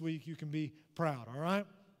this week. You can be proud, all right?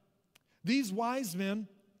 These wise men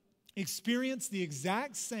experienced the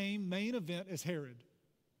exact same main event as Herod,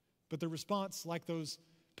 but their response, like those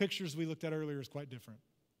pictures we looked at earlier, is quite different.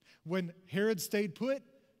 When Herod stayed put,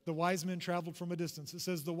 the wise men traveled from a distance. It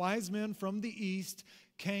says the wise men from the east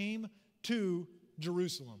came to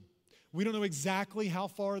Jerusalem. We don't know exactly how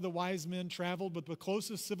far the wise men traveled, but the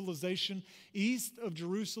closest civilization east of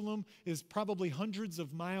Jerusalem is probably hundreds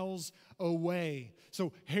of miles away.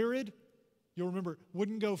 So Herod, you'll remember,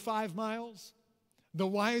 wouldn't go 5 miles. The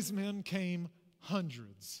wise men came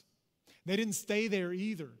hundreds. They didn't stay there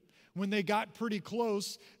either. When they got pretty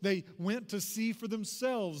close, they went to see for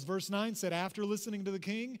themselves. Verse 9 said, after listening to the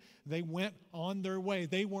king, they went on their way.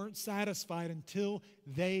 They weren't satisfied until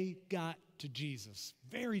they got to Jesus.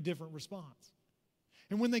 Very different response.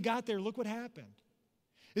 And when they got there, look what happened.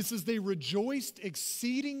 It says they rejoiced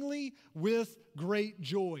exceedingly with great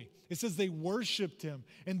joy. It says they worshiped him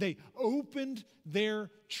and they opened their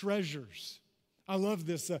treasures. I love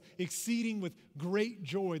this, exceeding with great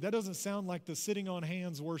joy. That doesn't sound like the sitting on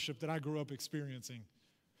hands worship that I grew up experiencing.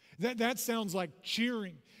 That sounds like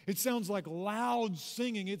cheering. It sounds like loud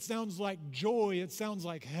singing. It sounds like joy. It sounds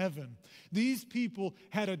like heaven. These people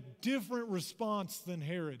had a different response than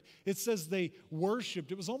Herod. It says they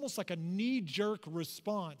worshiped. It was almost like a knee-jerk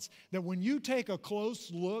response that when you take a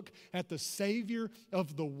close look at the Savior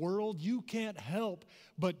of the world, you can't help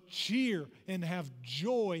but cheer and have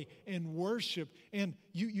joy and worship. And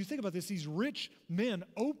you think about this, these rich men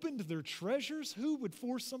opened their treasures. Who would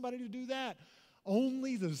force somebody to do that?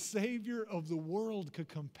 Only the Savior of the world could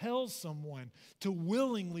compel someone to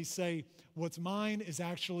willingly say, what's mine is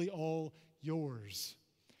actually all yours.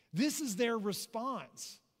 This is their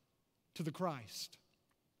response to the Christ.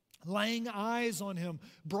 Laying eyes on him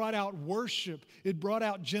brought out worship. It brought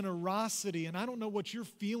out generosity. And I don't know what you're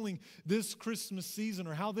feeling this Christmas season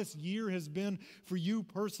or how this year has been for you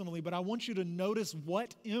personally, but I want you to notice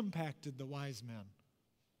what impacted the wise men.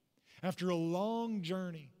 After a long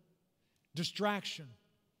journey, distraction,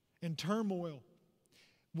 and turmoil,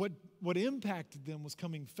 what impacted them was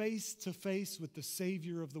coming face to face with the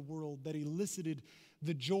Savior of the world that elicited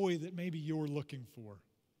the joy that maybe you're looking for,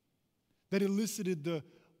 that elicited the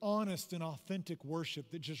honest and authentic worship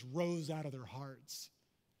that just rose out of their hearts.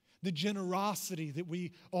 The generosity that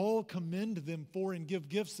we all commend them for and give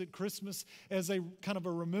gifts at Christmas as a kind of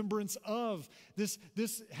a remembrance of. This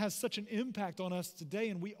has such an impact on us today,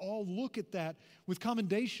 and we all look at that with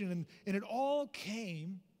commendation, and it all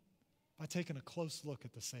came by taking a close look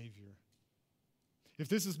at the Savior. If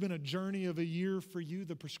this has been a journey of a year for you,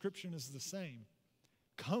 the prescription is the same.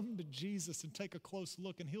 Come to Jesus and take a close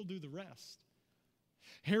look, and He'll do the rest.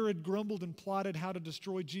 Herod grumbled and plotted how to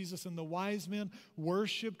destroy Jesus, and the wise men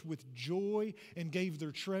worshiped with joy and gave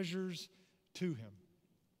their treasures to him.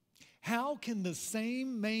 How can the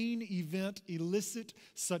same main event elicit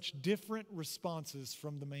such different responses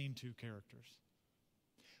from the main two characters?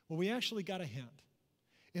 Well, we actually got a hint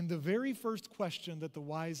in the very first question that the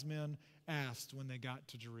wise men asked when they got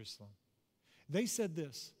to Jerusalem. They said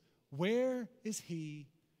this: "Where is he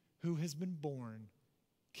who has been born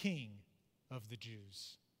King of the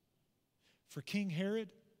Jews?" For King Herod,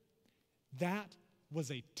 that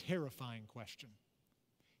was a terrifying question.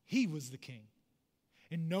 He was the king,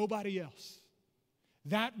 and nobody else.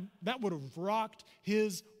 That would have rocked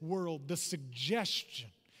his world. The suggestion,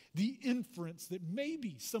 the inference that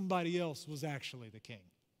maybe somebody else was actually the king.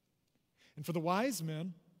 And for the wise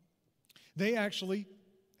men, they actually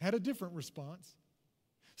had a different response.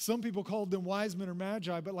 Some people called them wise men or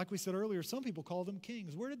magi, but like we said earlier, some people call them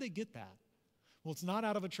kings. Where did they get that? Well, it's not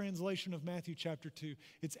out of a translation of Matthew chapter 2.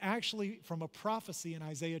 It's actually from a prophecy in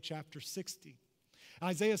Isaiah chapter 60.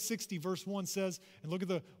 Isaiah 60 verse 1 says, and look at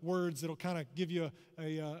the words, it'll kind of give you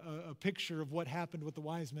a picture of what happened with the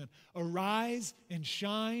wise men. "Arise and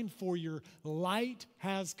shine, for your light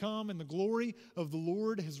has come, and the glory of the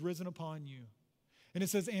Lord has risen upon you." And it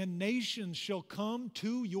says, "And nations shall come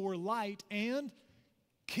to your light, and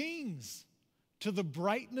kings to the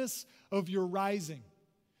brightness of your rising."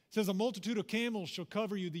 It says, "A multitude of camels shall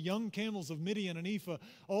cover you, the young camels of Midian and Ephah.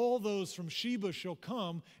 All those from Sheba shall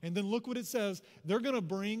come." And then look what it says. They're going to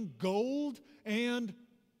bring gold and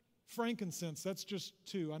frankincense. That's just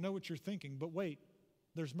two. I know what you're thinking, but wait,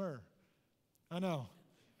 there's myrrh. I know.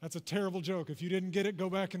 That's a terrible joke. If you didn't get it, go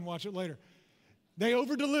back and watch it later. They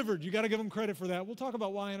over-delivered. You got to give them credit for that. We'll talk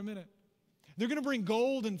about why in a minute. They're going to bring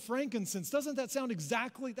gold and frankincense. Doesn't that sound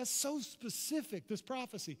exactly? That's so specific, this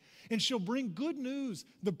prophecy. "And she'll bring good news,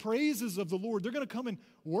 the praises of the Lord." They're going to come and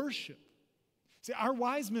worship. See, our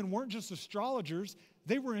wise men weren't just astrologers.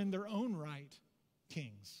 They were in their own right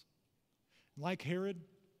kings. Like Herod,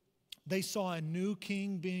 they saw a new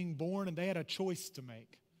king being born, and they had a choice to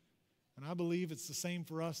make. And I believe it's the same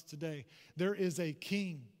for us today. There is a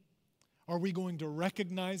king. Are we going to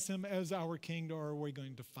recognize him as our king, or are we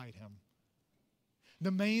going to fight him? The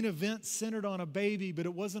main event centered on a baby, but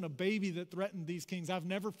it wasn't a baby that threatened these kings. I've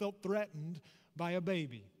never felt threatened by a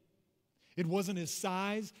baby. It wasn't his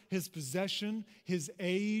size, his possession, his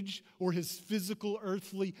age, or his physical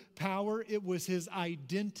earthly power. It was his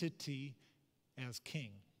identity as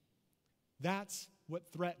king. That's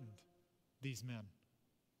what threatened these men.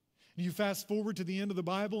 You fast forward to the end of the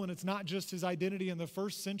Bible, and it's not just his identity in the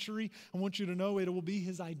first century. I want you to know it will be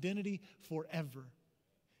his identity forever.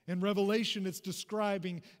 In Revelation, it's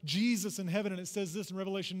describing Jesus in heaven, and it says this in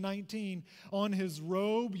Revelation 19, "On his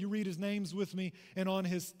robe," you read his names with me, "and on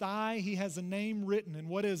his thigh he has a name written." And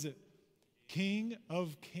what is it? King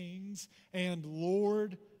of Kings and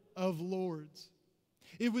Lord of Lords.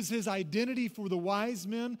 It was his identity for the wise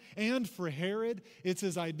men and for Herod. It's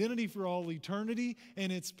his identity for all eternity,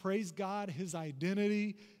 and it's, praise God, his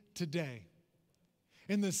identity today.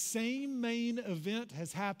 And the same main event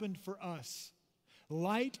has happened for us.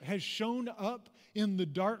 Light has shown up in the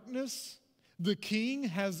darkness. The king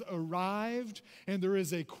has arrived, and there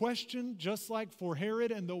is a question, just like for Herod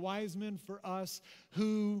and the wise men, for us: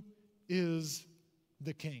 who is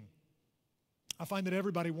the king? I find that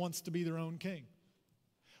everybody wants to be their own king.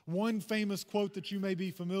 One famous quote that you may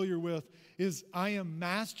be familiar with is, "I am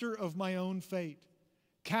master of my own fate,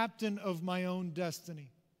 captain of my own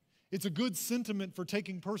destiny." It's a good sentiment for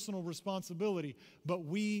taking personal responsibility, but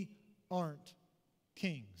we aren't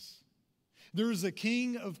kings. There's a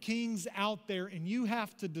king of kings out there, and you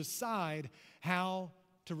have to decide how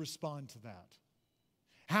to respond to that.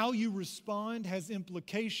 How you respond has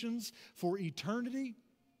implications for eternity,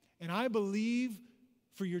 and I believe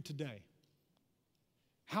for your today.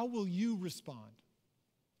 How will you respond?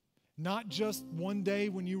 Not just one day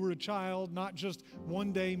when you were a child, not just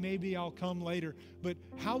one day maybe I'll come later, but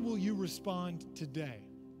how will you respond today?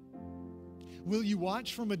 Will you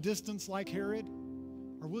watch from a distance like Herod,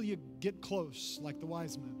 or will you get close like the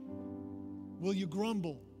wise men? Will you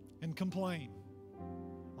grumble and complain,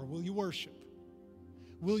 or will you worship?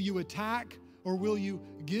 Will you attack, or will you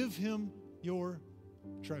give him your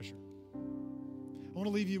treasure? I want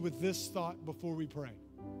to leave you with this thought before we pray.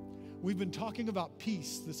 We've been talking about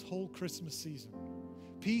peace this whole Christmas season.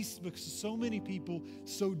 Peace because so many people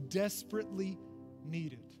so desperately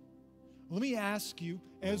need it. Let me ask you,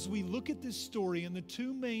 as we look at this story and the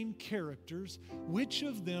two main characters, which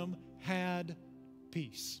of them had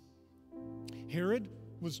peace? Herod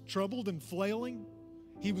was troubled and flailing.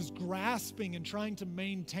 He was grasping and trying to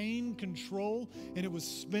maintain control, and it was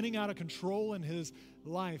spinning out of control in his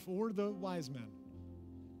life. Or the wise men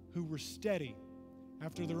who were steady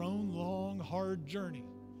after their own long, hard journey.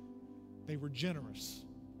 They were generous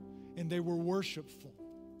and they were worshipful.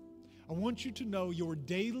 I want you to know your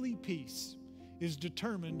daily peace is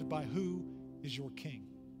determined by who is your king.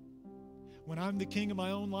 When I'm the king of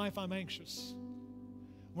my own life, I'm anxious.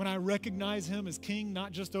 When I recognize him as king,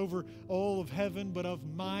 not just over all of heaven, but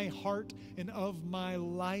of my heart and of my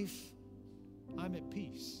life, I'm at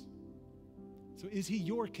peace. So is he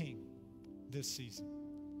your king this season?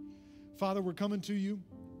 Father, we're coming to you,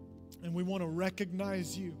 and we want to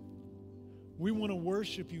recognize you. We want to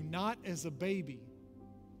worship you not as a baby,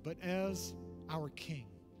 but as our king.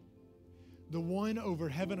 The one over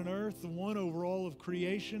heaven and earth, the one over all of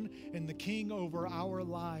creation, and the king over our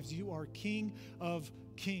lives. You are King of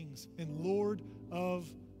kings and Lord of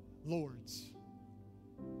lords.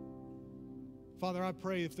 Father, I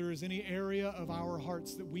pray if there is any area of our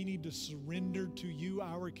hearts that we need to surrender to you,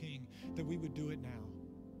 our King, that we would do it now.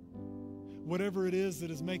 Whatever it is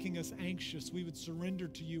that is making us anxious, we would surrender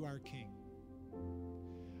to you, our King.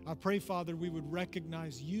 I pray, Father, we would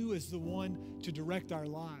recognize you as the one to direct our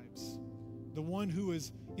lives, the one who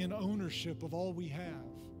is in ownership of all we have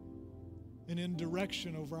and in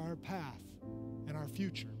direction over our path and our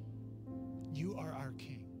future. You are our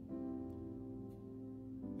King.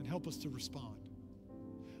 And help us to respond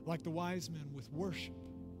like the wise men with worship,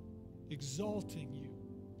 exalting you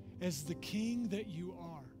as the King that you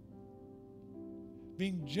are.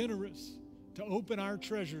 Being generous to open our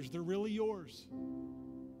treasures, they're really yours,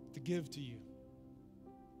 to give to you.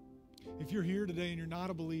 If you're here today and you're not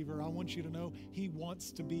a believer, I want you to know he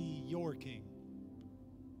wants to be your king.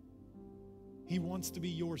 He wants to be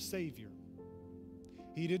your Savior.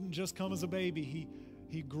 He didn't just come as a baby.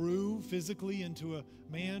 He grew physically into a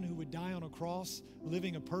man who would die on a cross,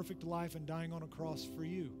 living a perfect life and dying on a cross for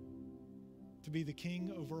you, to be the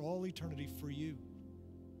king over all eternity for you,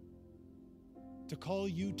 to call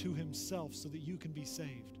you to himself so that you can be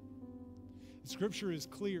saved. The Scripture is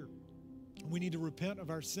clear. We need to repent of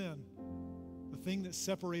our sin, the thing that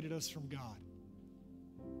separated us from God,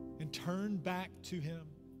 and turn back to him,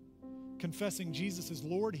 confessing Jesus is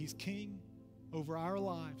Lord, he's King over our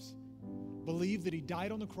lives. Believe that he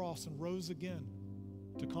died on the cross and rose again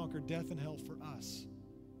to conquer death and hell for us.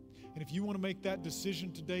 And if you want to make that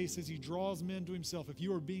decision today, says he draws men to himself. If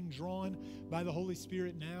you are being drawn by the Holy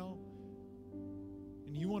Spirit now,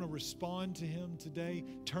 and you want to respond to him today,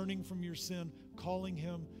 turning from your sin, calling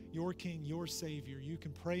him your King, your Savior, you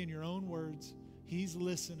can pray in your own words. He's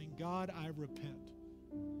listening. God, I repent.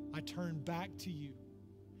 I turn back to you.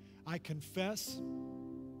 I confess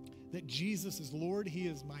that Jesus is Lord. He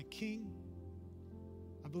is my King.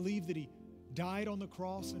 I believe that he died on the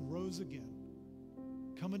cross and rose again.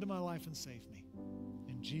 Come into my life and save me.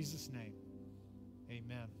 In Jesus' name,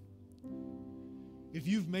 amen. If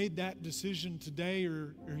you've made that decision today,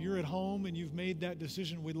 or you're at home and you've made that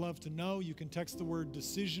decision, we'd love to know. You can text the word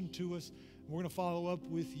decision to us. We're going to follow up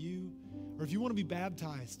with you. Or if you want to be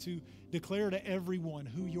baptized, to declare to everyone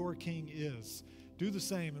who your King is, do the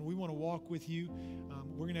same. And we want to walk with you.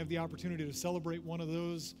 We're going to have the opportunity to celebrate one of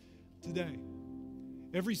those today.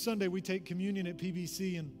 Every Sunday we take communion at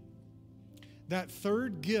PBC, and that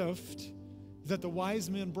third gift that the wise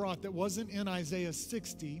men brought that wasn't in Isaiah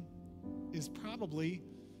 60 is probably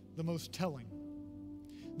the most telling.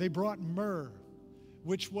 They brought myrrh,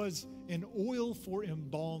 which was an oil for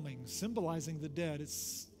embalming, symbolizing the dead.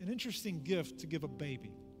 It's an interesting gift to give a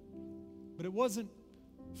baby, but it wasn't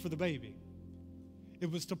for the baby. It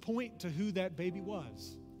was to point to who that baby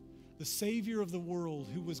was, the Savior of the world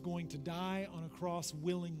who was going to die on a cross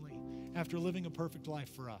willingly after living a perfect life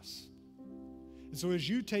for us. And so as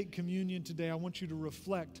you take communion today, I want you to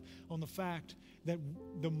reflect on the fact that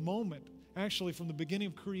the moment, actually from the beginning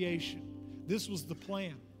of creation, this was the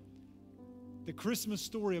plan. The Christmas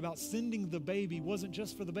story about sending the baby wasn't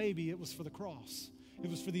just for the baby, it was for the cross. It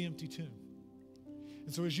was for the empty tomb.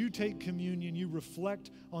 And so as you take communion, you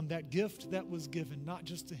reflect on that gift that was given, not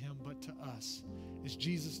just to him, but to us. As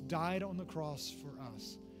Jesus died on the cross for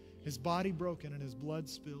us, his body broken and his blood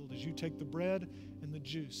spilled. As you take the bread and the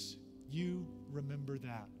juice, you remember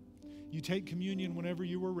that. You take communion whenever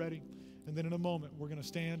you are ready. And then in a moment, we're going to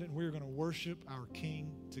stand and we're going to worship our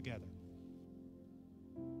King together.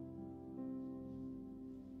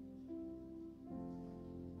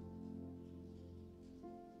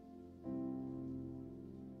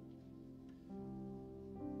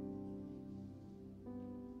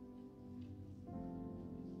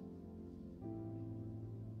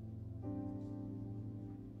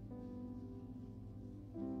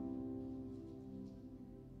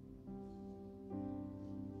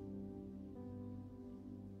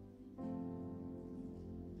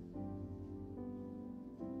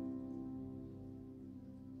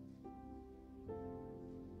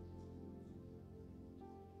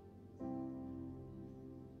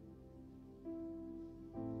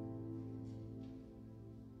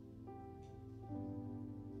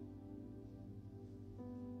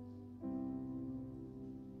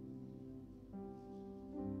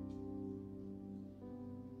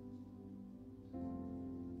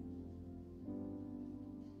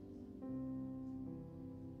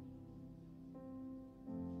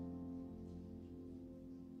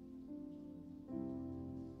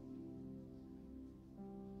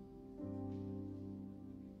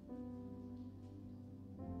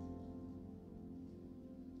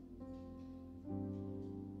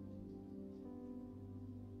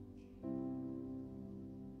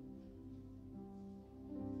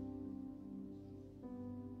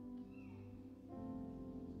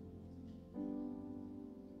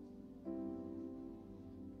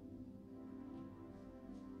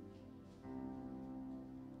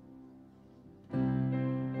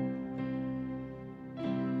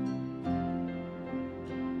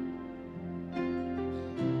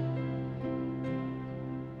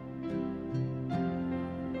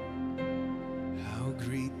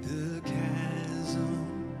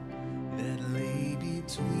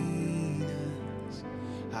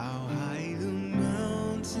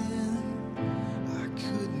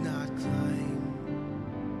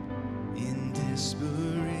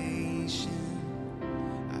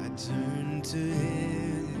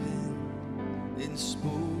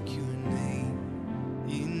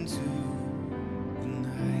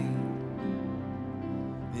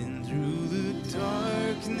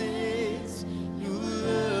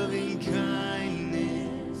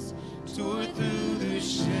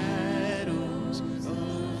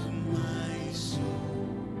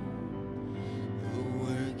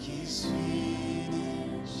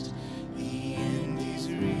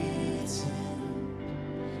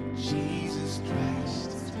 Jesus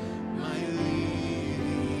Christ, my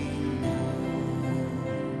living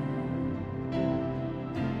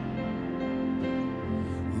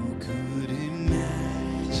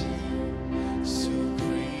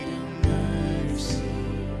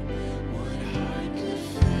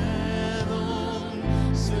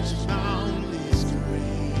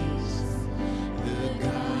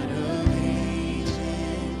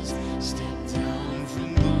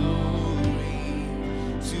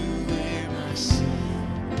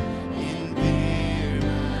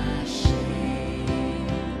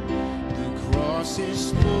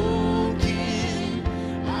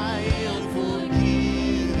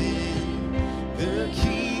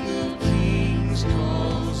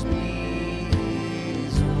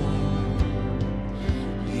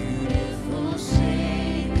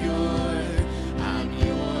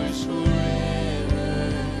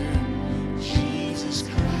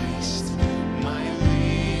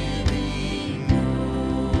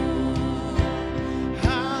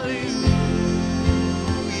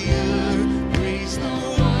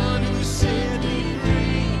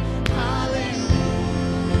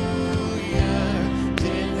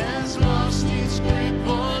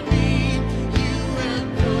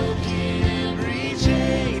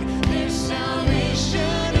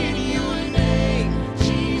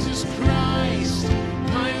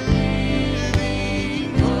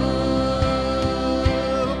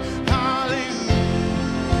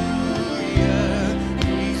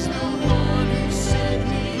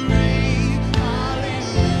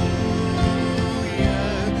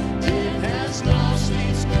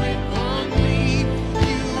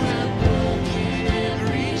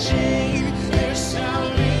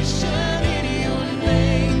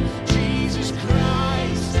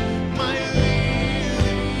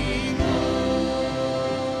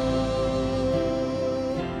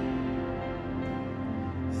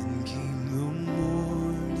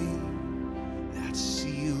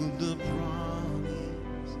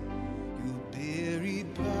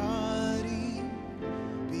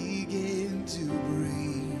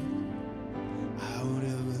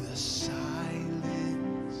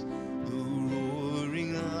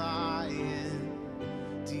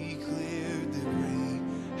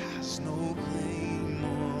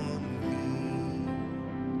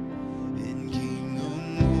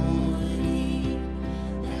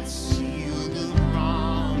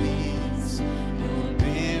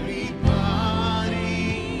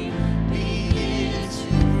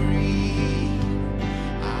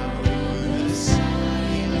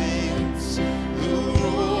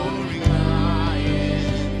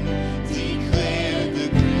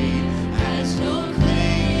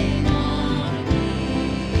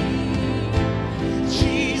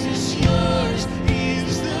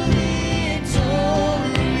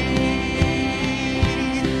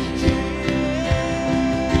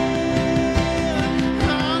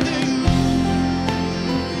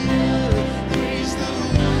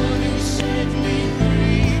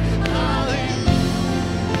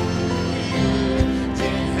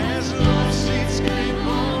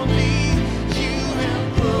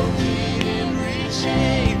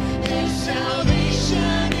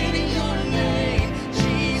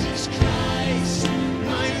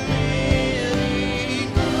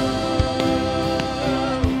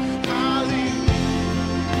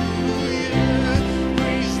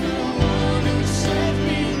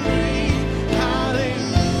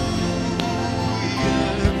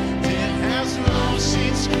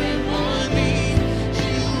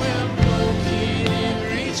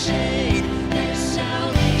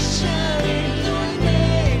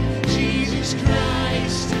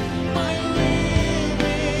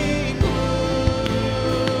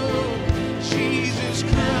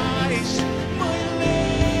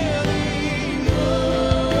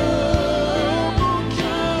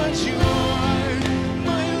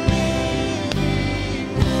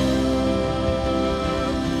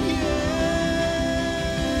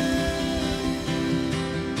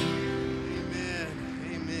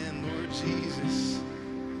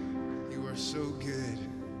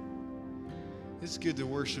It's good to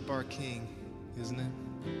worship our King, isn't it?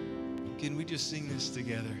 Can we just sing this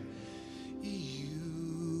together?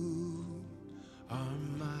 You are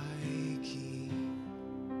my King,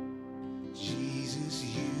 Jesus,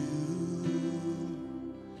 you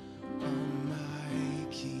are my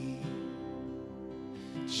King,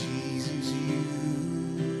 Jesus, you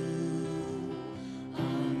are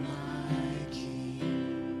my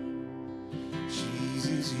King,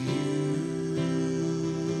 Jesus,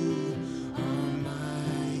 you are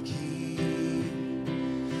my King,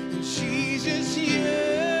 and Jesus, you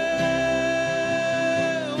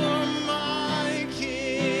are my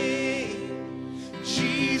King,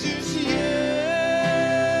 Jesus, you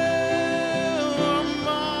are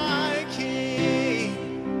my King,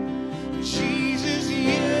 Jesus,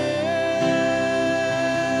 you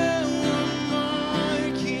are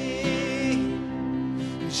my King,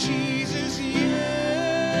 Jesus, you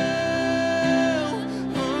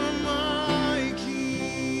are my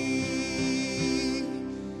King.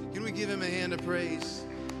 Can we give him a hand of praise?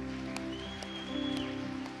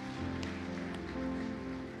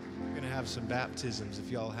 We're going to have some baptisms if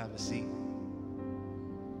y'all have a seat.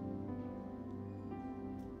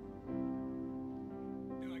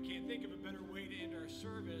 I can't think of a better way to end our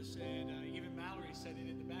service, and even Mallory said it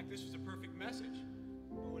in the back. This was a perfect message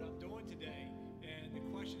for what I'm doing today, and the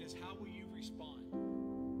question is, how will you respond?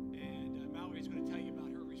 And Mallory's going to tell you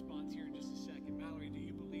about her response here in just a second. Mallory, do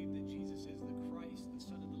you believe that Jesus is the Christ, the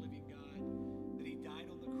Son of the living God, that he died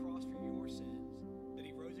on the cross for your sins, that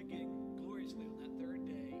he rose again gloriously on that third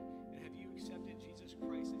day, and have you accepted Jesus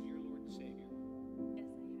Christ as your Lord and Savior?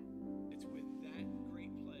 Yes, I have. It's with that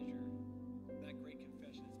great pleasure, that great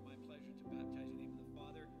confession, it's my pleasure to baptize you in the name of the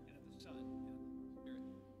Father, and of the Son, and of the Spirit.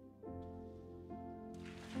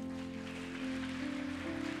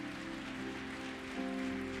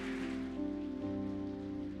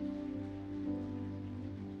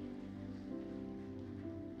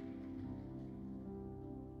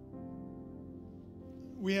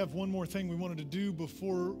 We have one more thing we wanted to do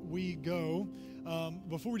before we go.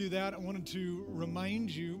 Before we do that, I wanted to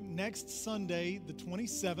remind you, next Sunday, the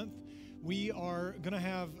 27th, we are going to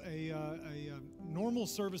have a normal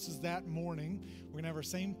services that morning. We're going to have our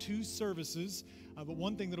same two services, but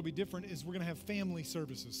one thing that'll be different is we're going to have family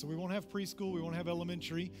services. So we won't have preschool, we won't have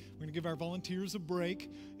elementary. We're going to give our volunteers a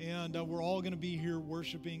break, and we're all going to be here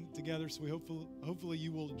worshiping together. So we hopefully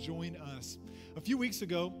you will join us. A few weeks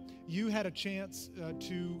ago, you had a chance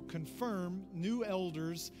to confirm new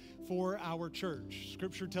elders for our church.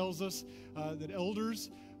 Scripture tells us that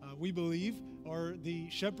elders, we believe, are the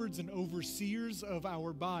shepherds and overseers of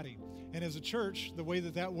our body. And as a church, the way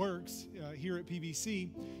that works here at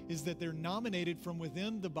PBC is that they're nominated from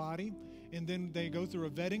within the body, and then they go through a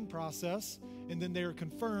vetting process, and then they are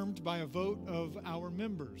confirmed by a vote of our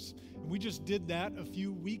members. And we just did that a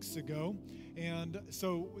few weeks ago. And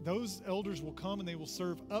so those elders will come and they will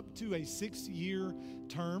serve up to a 6-year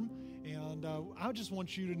term. And I just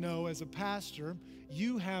want you to know, as a pastor,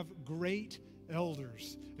 you have great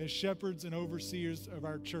elders as shepherds and overseers of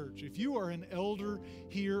our church. If you are an elder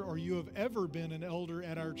here, or you have ever been an elder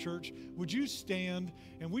at our church, would you stand?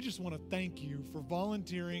 And we just want to thank you for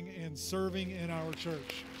volunteering and serving in our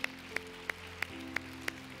church.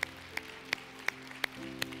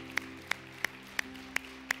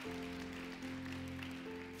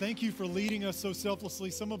 Thank you for leading us so selflessly.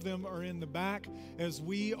 Some of them are in the back as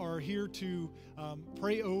we are here to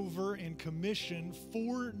pray over and commission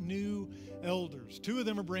 4 new elders. 2 of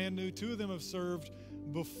them are brand new. 2 of them have served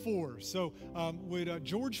before. So would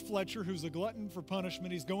George Fletcher, who's a glutton for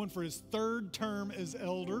punishment, he's going for his 3rd term as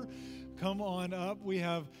elder, come on up. We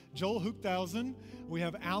have Joel Hookthausen. We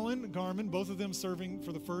have Alan Garman, both of them serving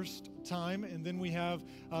for the first time. And then we have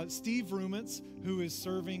Steve Rumitz, who is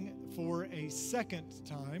serving for a 2nd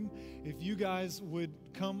time. If you guys would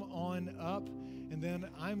come on up, and then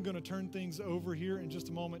I'm going to turn things over here in just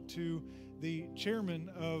a moment to the chairman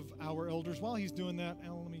of our elders. While he's doing that,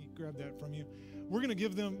 Alan, let me grab that from you.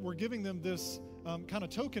 We're giving them this kind of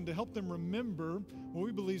token to help them remember what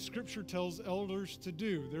we believe Scripture tells elders to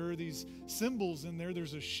do. There are these symbols in there.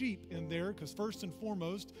 There's a sheep in there, because first and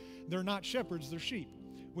foremost, they're not shepherds, they're sheep.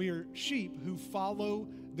 We are sheep who follow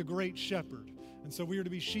the great shepherd. And so we are to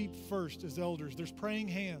be sheep first as elders. There's praying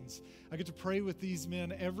hands. I get to pray with these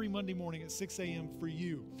men every Monday morning at 6 a.m. for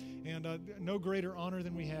you. And no greater honor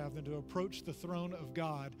than we have than to approach the throne of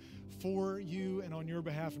God for you and on your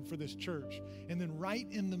behalf and for this church. And then right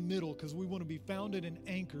in the middle, because we want to be founded and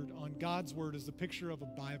anchored on God's word, is the picture of a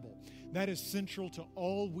Bible. That is central to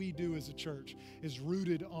all we do as a church, is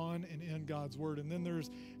rooted on and in God's word. And then there's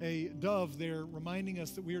a dove there reminding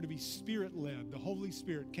us that we are to be Spirit-led. The Holy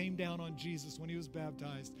Spirit came down on Jesus when he he was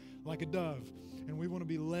baptized, like a dove. And we want to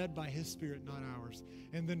be led by his Spirit, not ours.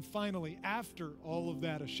 And then finally, after all of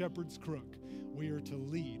that, a shepherd's crook, we are to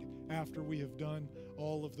lead after we have done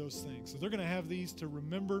all of those things. So they're going to have these to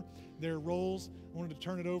remember their roles. I wanted to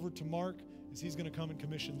turn it over to Mark as he's going to come and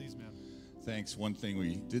commission these men. Thanks. One thing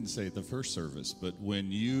we didn't say at the first service, but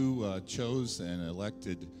when you chose and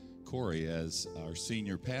elected Cory as our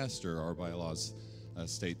senior pastor, our bylaws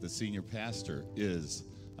state the senior pastor is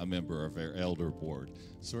a member of our elder board.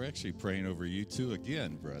 So we're actually praying over you too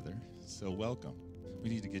again, brother. So welcome. We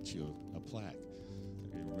need to get you a plaque.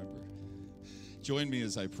 You remember. Join me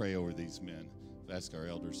as I pray over these men. Ask our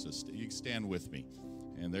elders to you stand with me.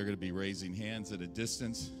 And they're going to be raising hands at a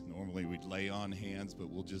distance. Normally we'd lay on hands, but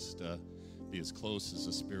we'll just be as close as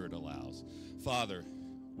the Spirit allows. Father,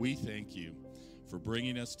 we thank you for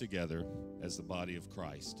bringing us together as the body of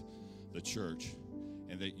Christ, the church,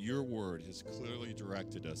 and that your word has clearly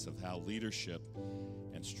directed us of how leadership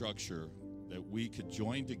and structure, that we could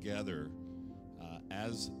join together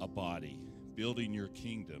as a body, building your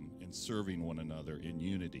kingdom and serving one another in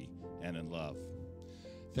unity and in love.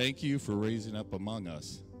 Thank you for raising up among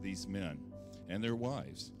us these men and their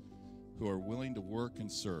wives who are willing to work and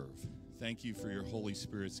serve. Thank you for your Holy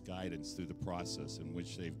Spirit's guidance through the process in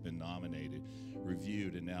which they've been nominated,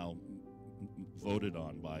 reviewed, and now voted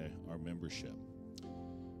on by our membership.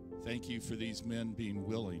 Thank you for these men being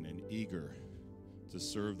willing and eager to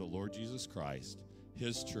serve the Lord Jesus Christ,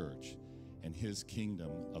 his church, and his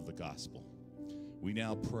kingdom of the gospel. We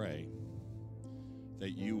now pray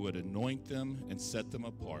that you would anoint them and set them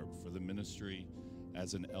apart for the ministry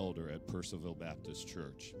as an elder at Percival Baptist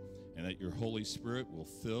Church, and that your Holy Spirit will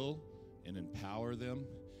fill and empower them,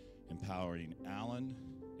 empowering Alan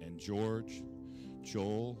and George,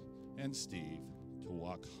 Joel and Steve to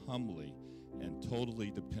walk humbly and totally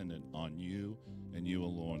dependent on you and you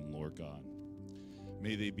alone, Lord God.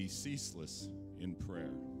 May they be ceaseless in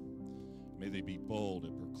prayer. May they be bold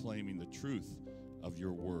at proclaiming the truth of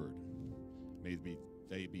your word. May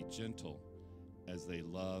they be gentle as they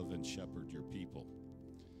love and shepherd your people.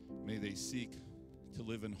 May they seek to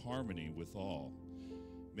live in harmony with all.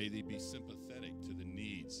 May they be sympathetic to the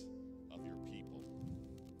needs of your people.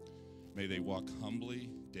 May they walk humbly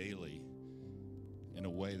daily in a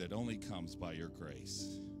way that only comes by your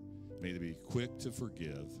grace. May they be quick to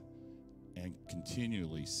forgive and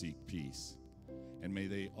continually seek peace. And may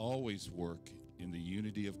they always work in the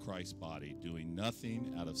unity of Christ's body, doing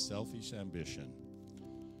nothing out of selfish ambition,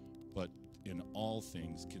 but in all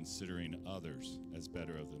things considering others as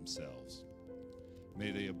better of themselves.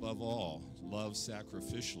 May they above all love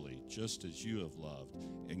sacrificially, just as you have loved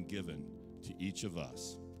and given to each of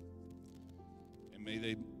us. And may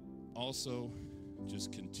they also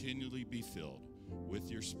just continually be filled with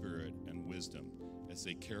your Spirit and wisdom as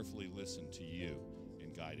they carefully listen to you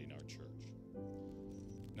in guiding our church.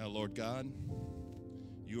 Now, Lord God,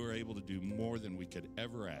 you are able to do more than we could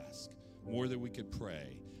ever ask, more than we could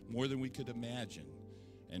pray, more than we could imagine.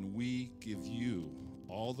 And we give you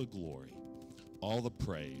all the glory, all the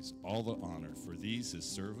praise, all the honor for these, his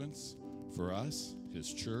servants, for us,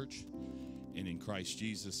 his church, and in Christ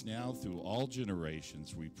Jesus now, through all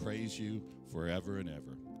generations, we praise you forever and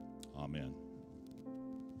ever. Amen.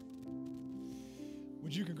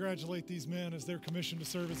 Would you congratulate these men as they're commissioned to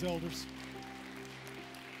serve as elders?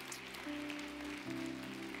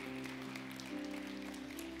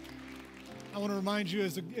 I want to remind you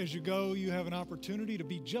as you go, you have an opportunity to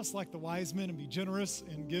be just like the wise men and be generous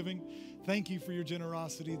in giving. Thank you for your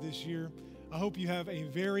generosity this year. I hope you have a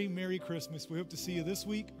very Merry Christmas. We hope to see you this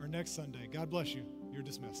week or next Sunday. God bless you. You're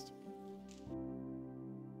dismissed.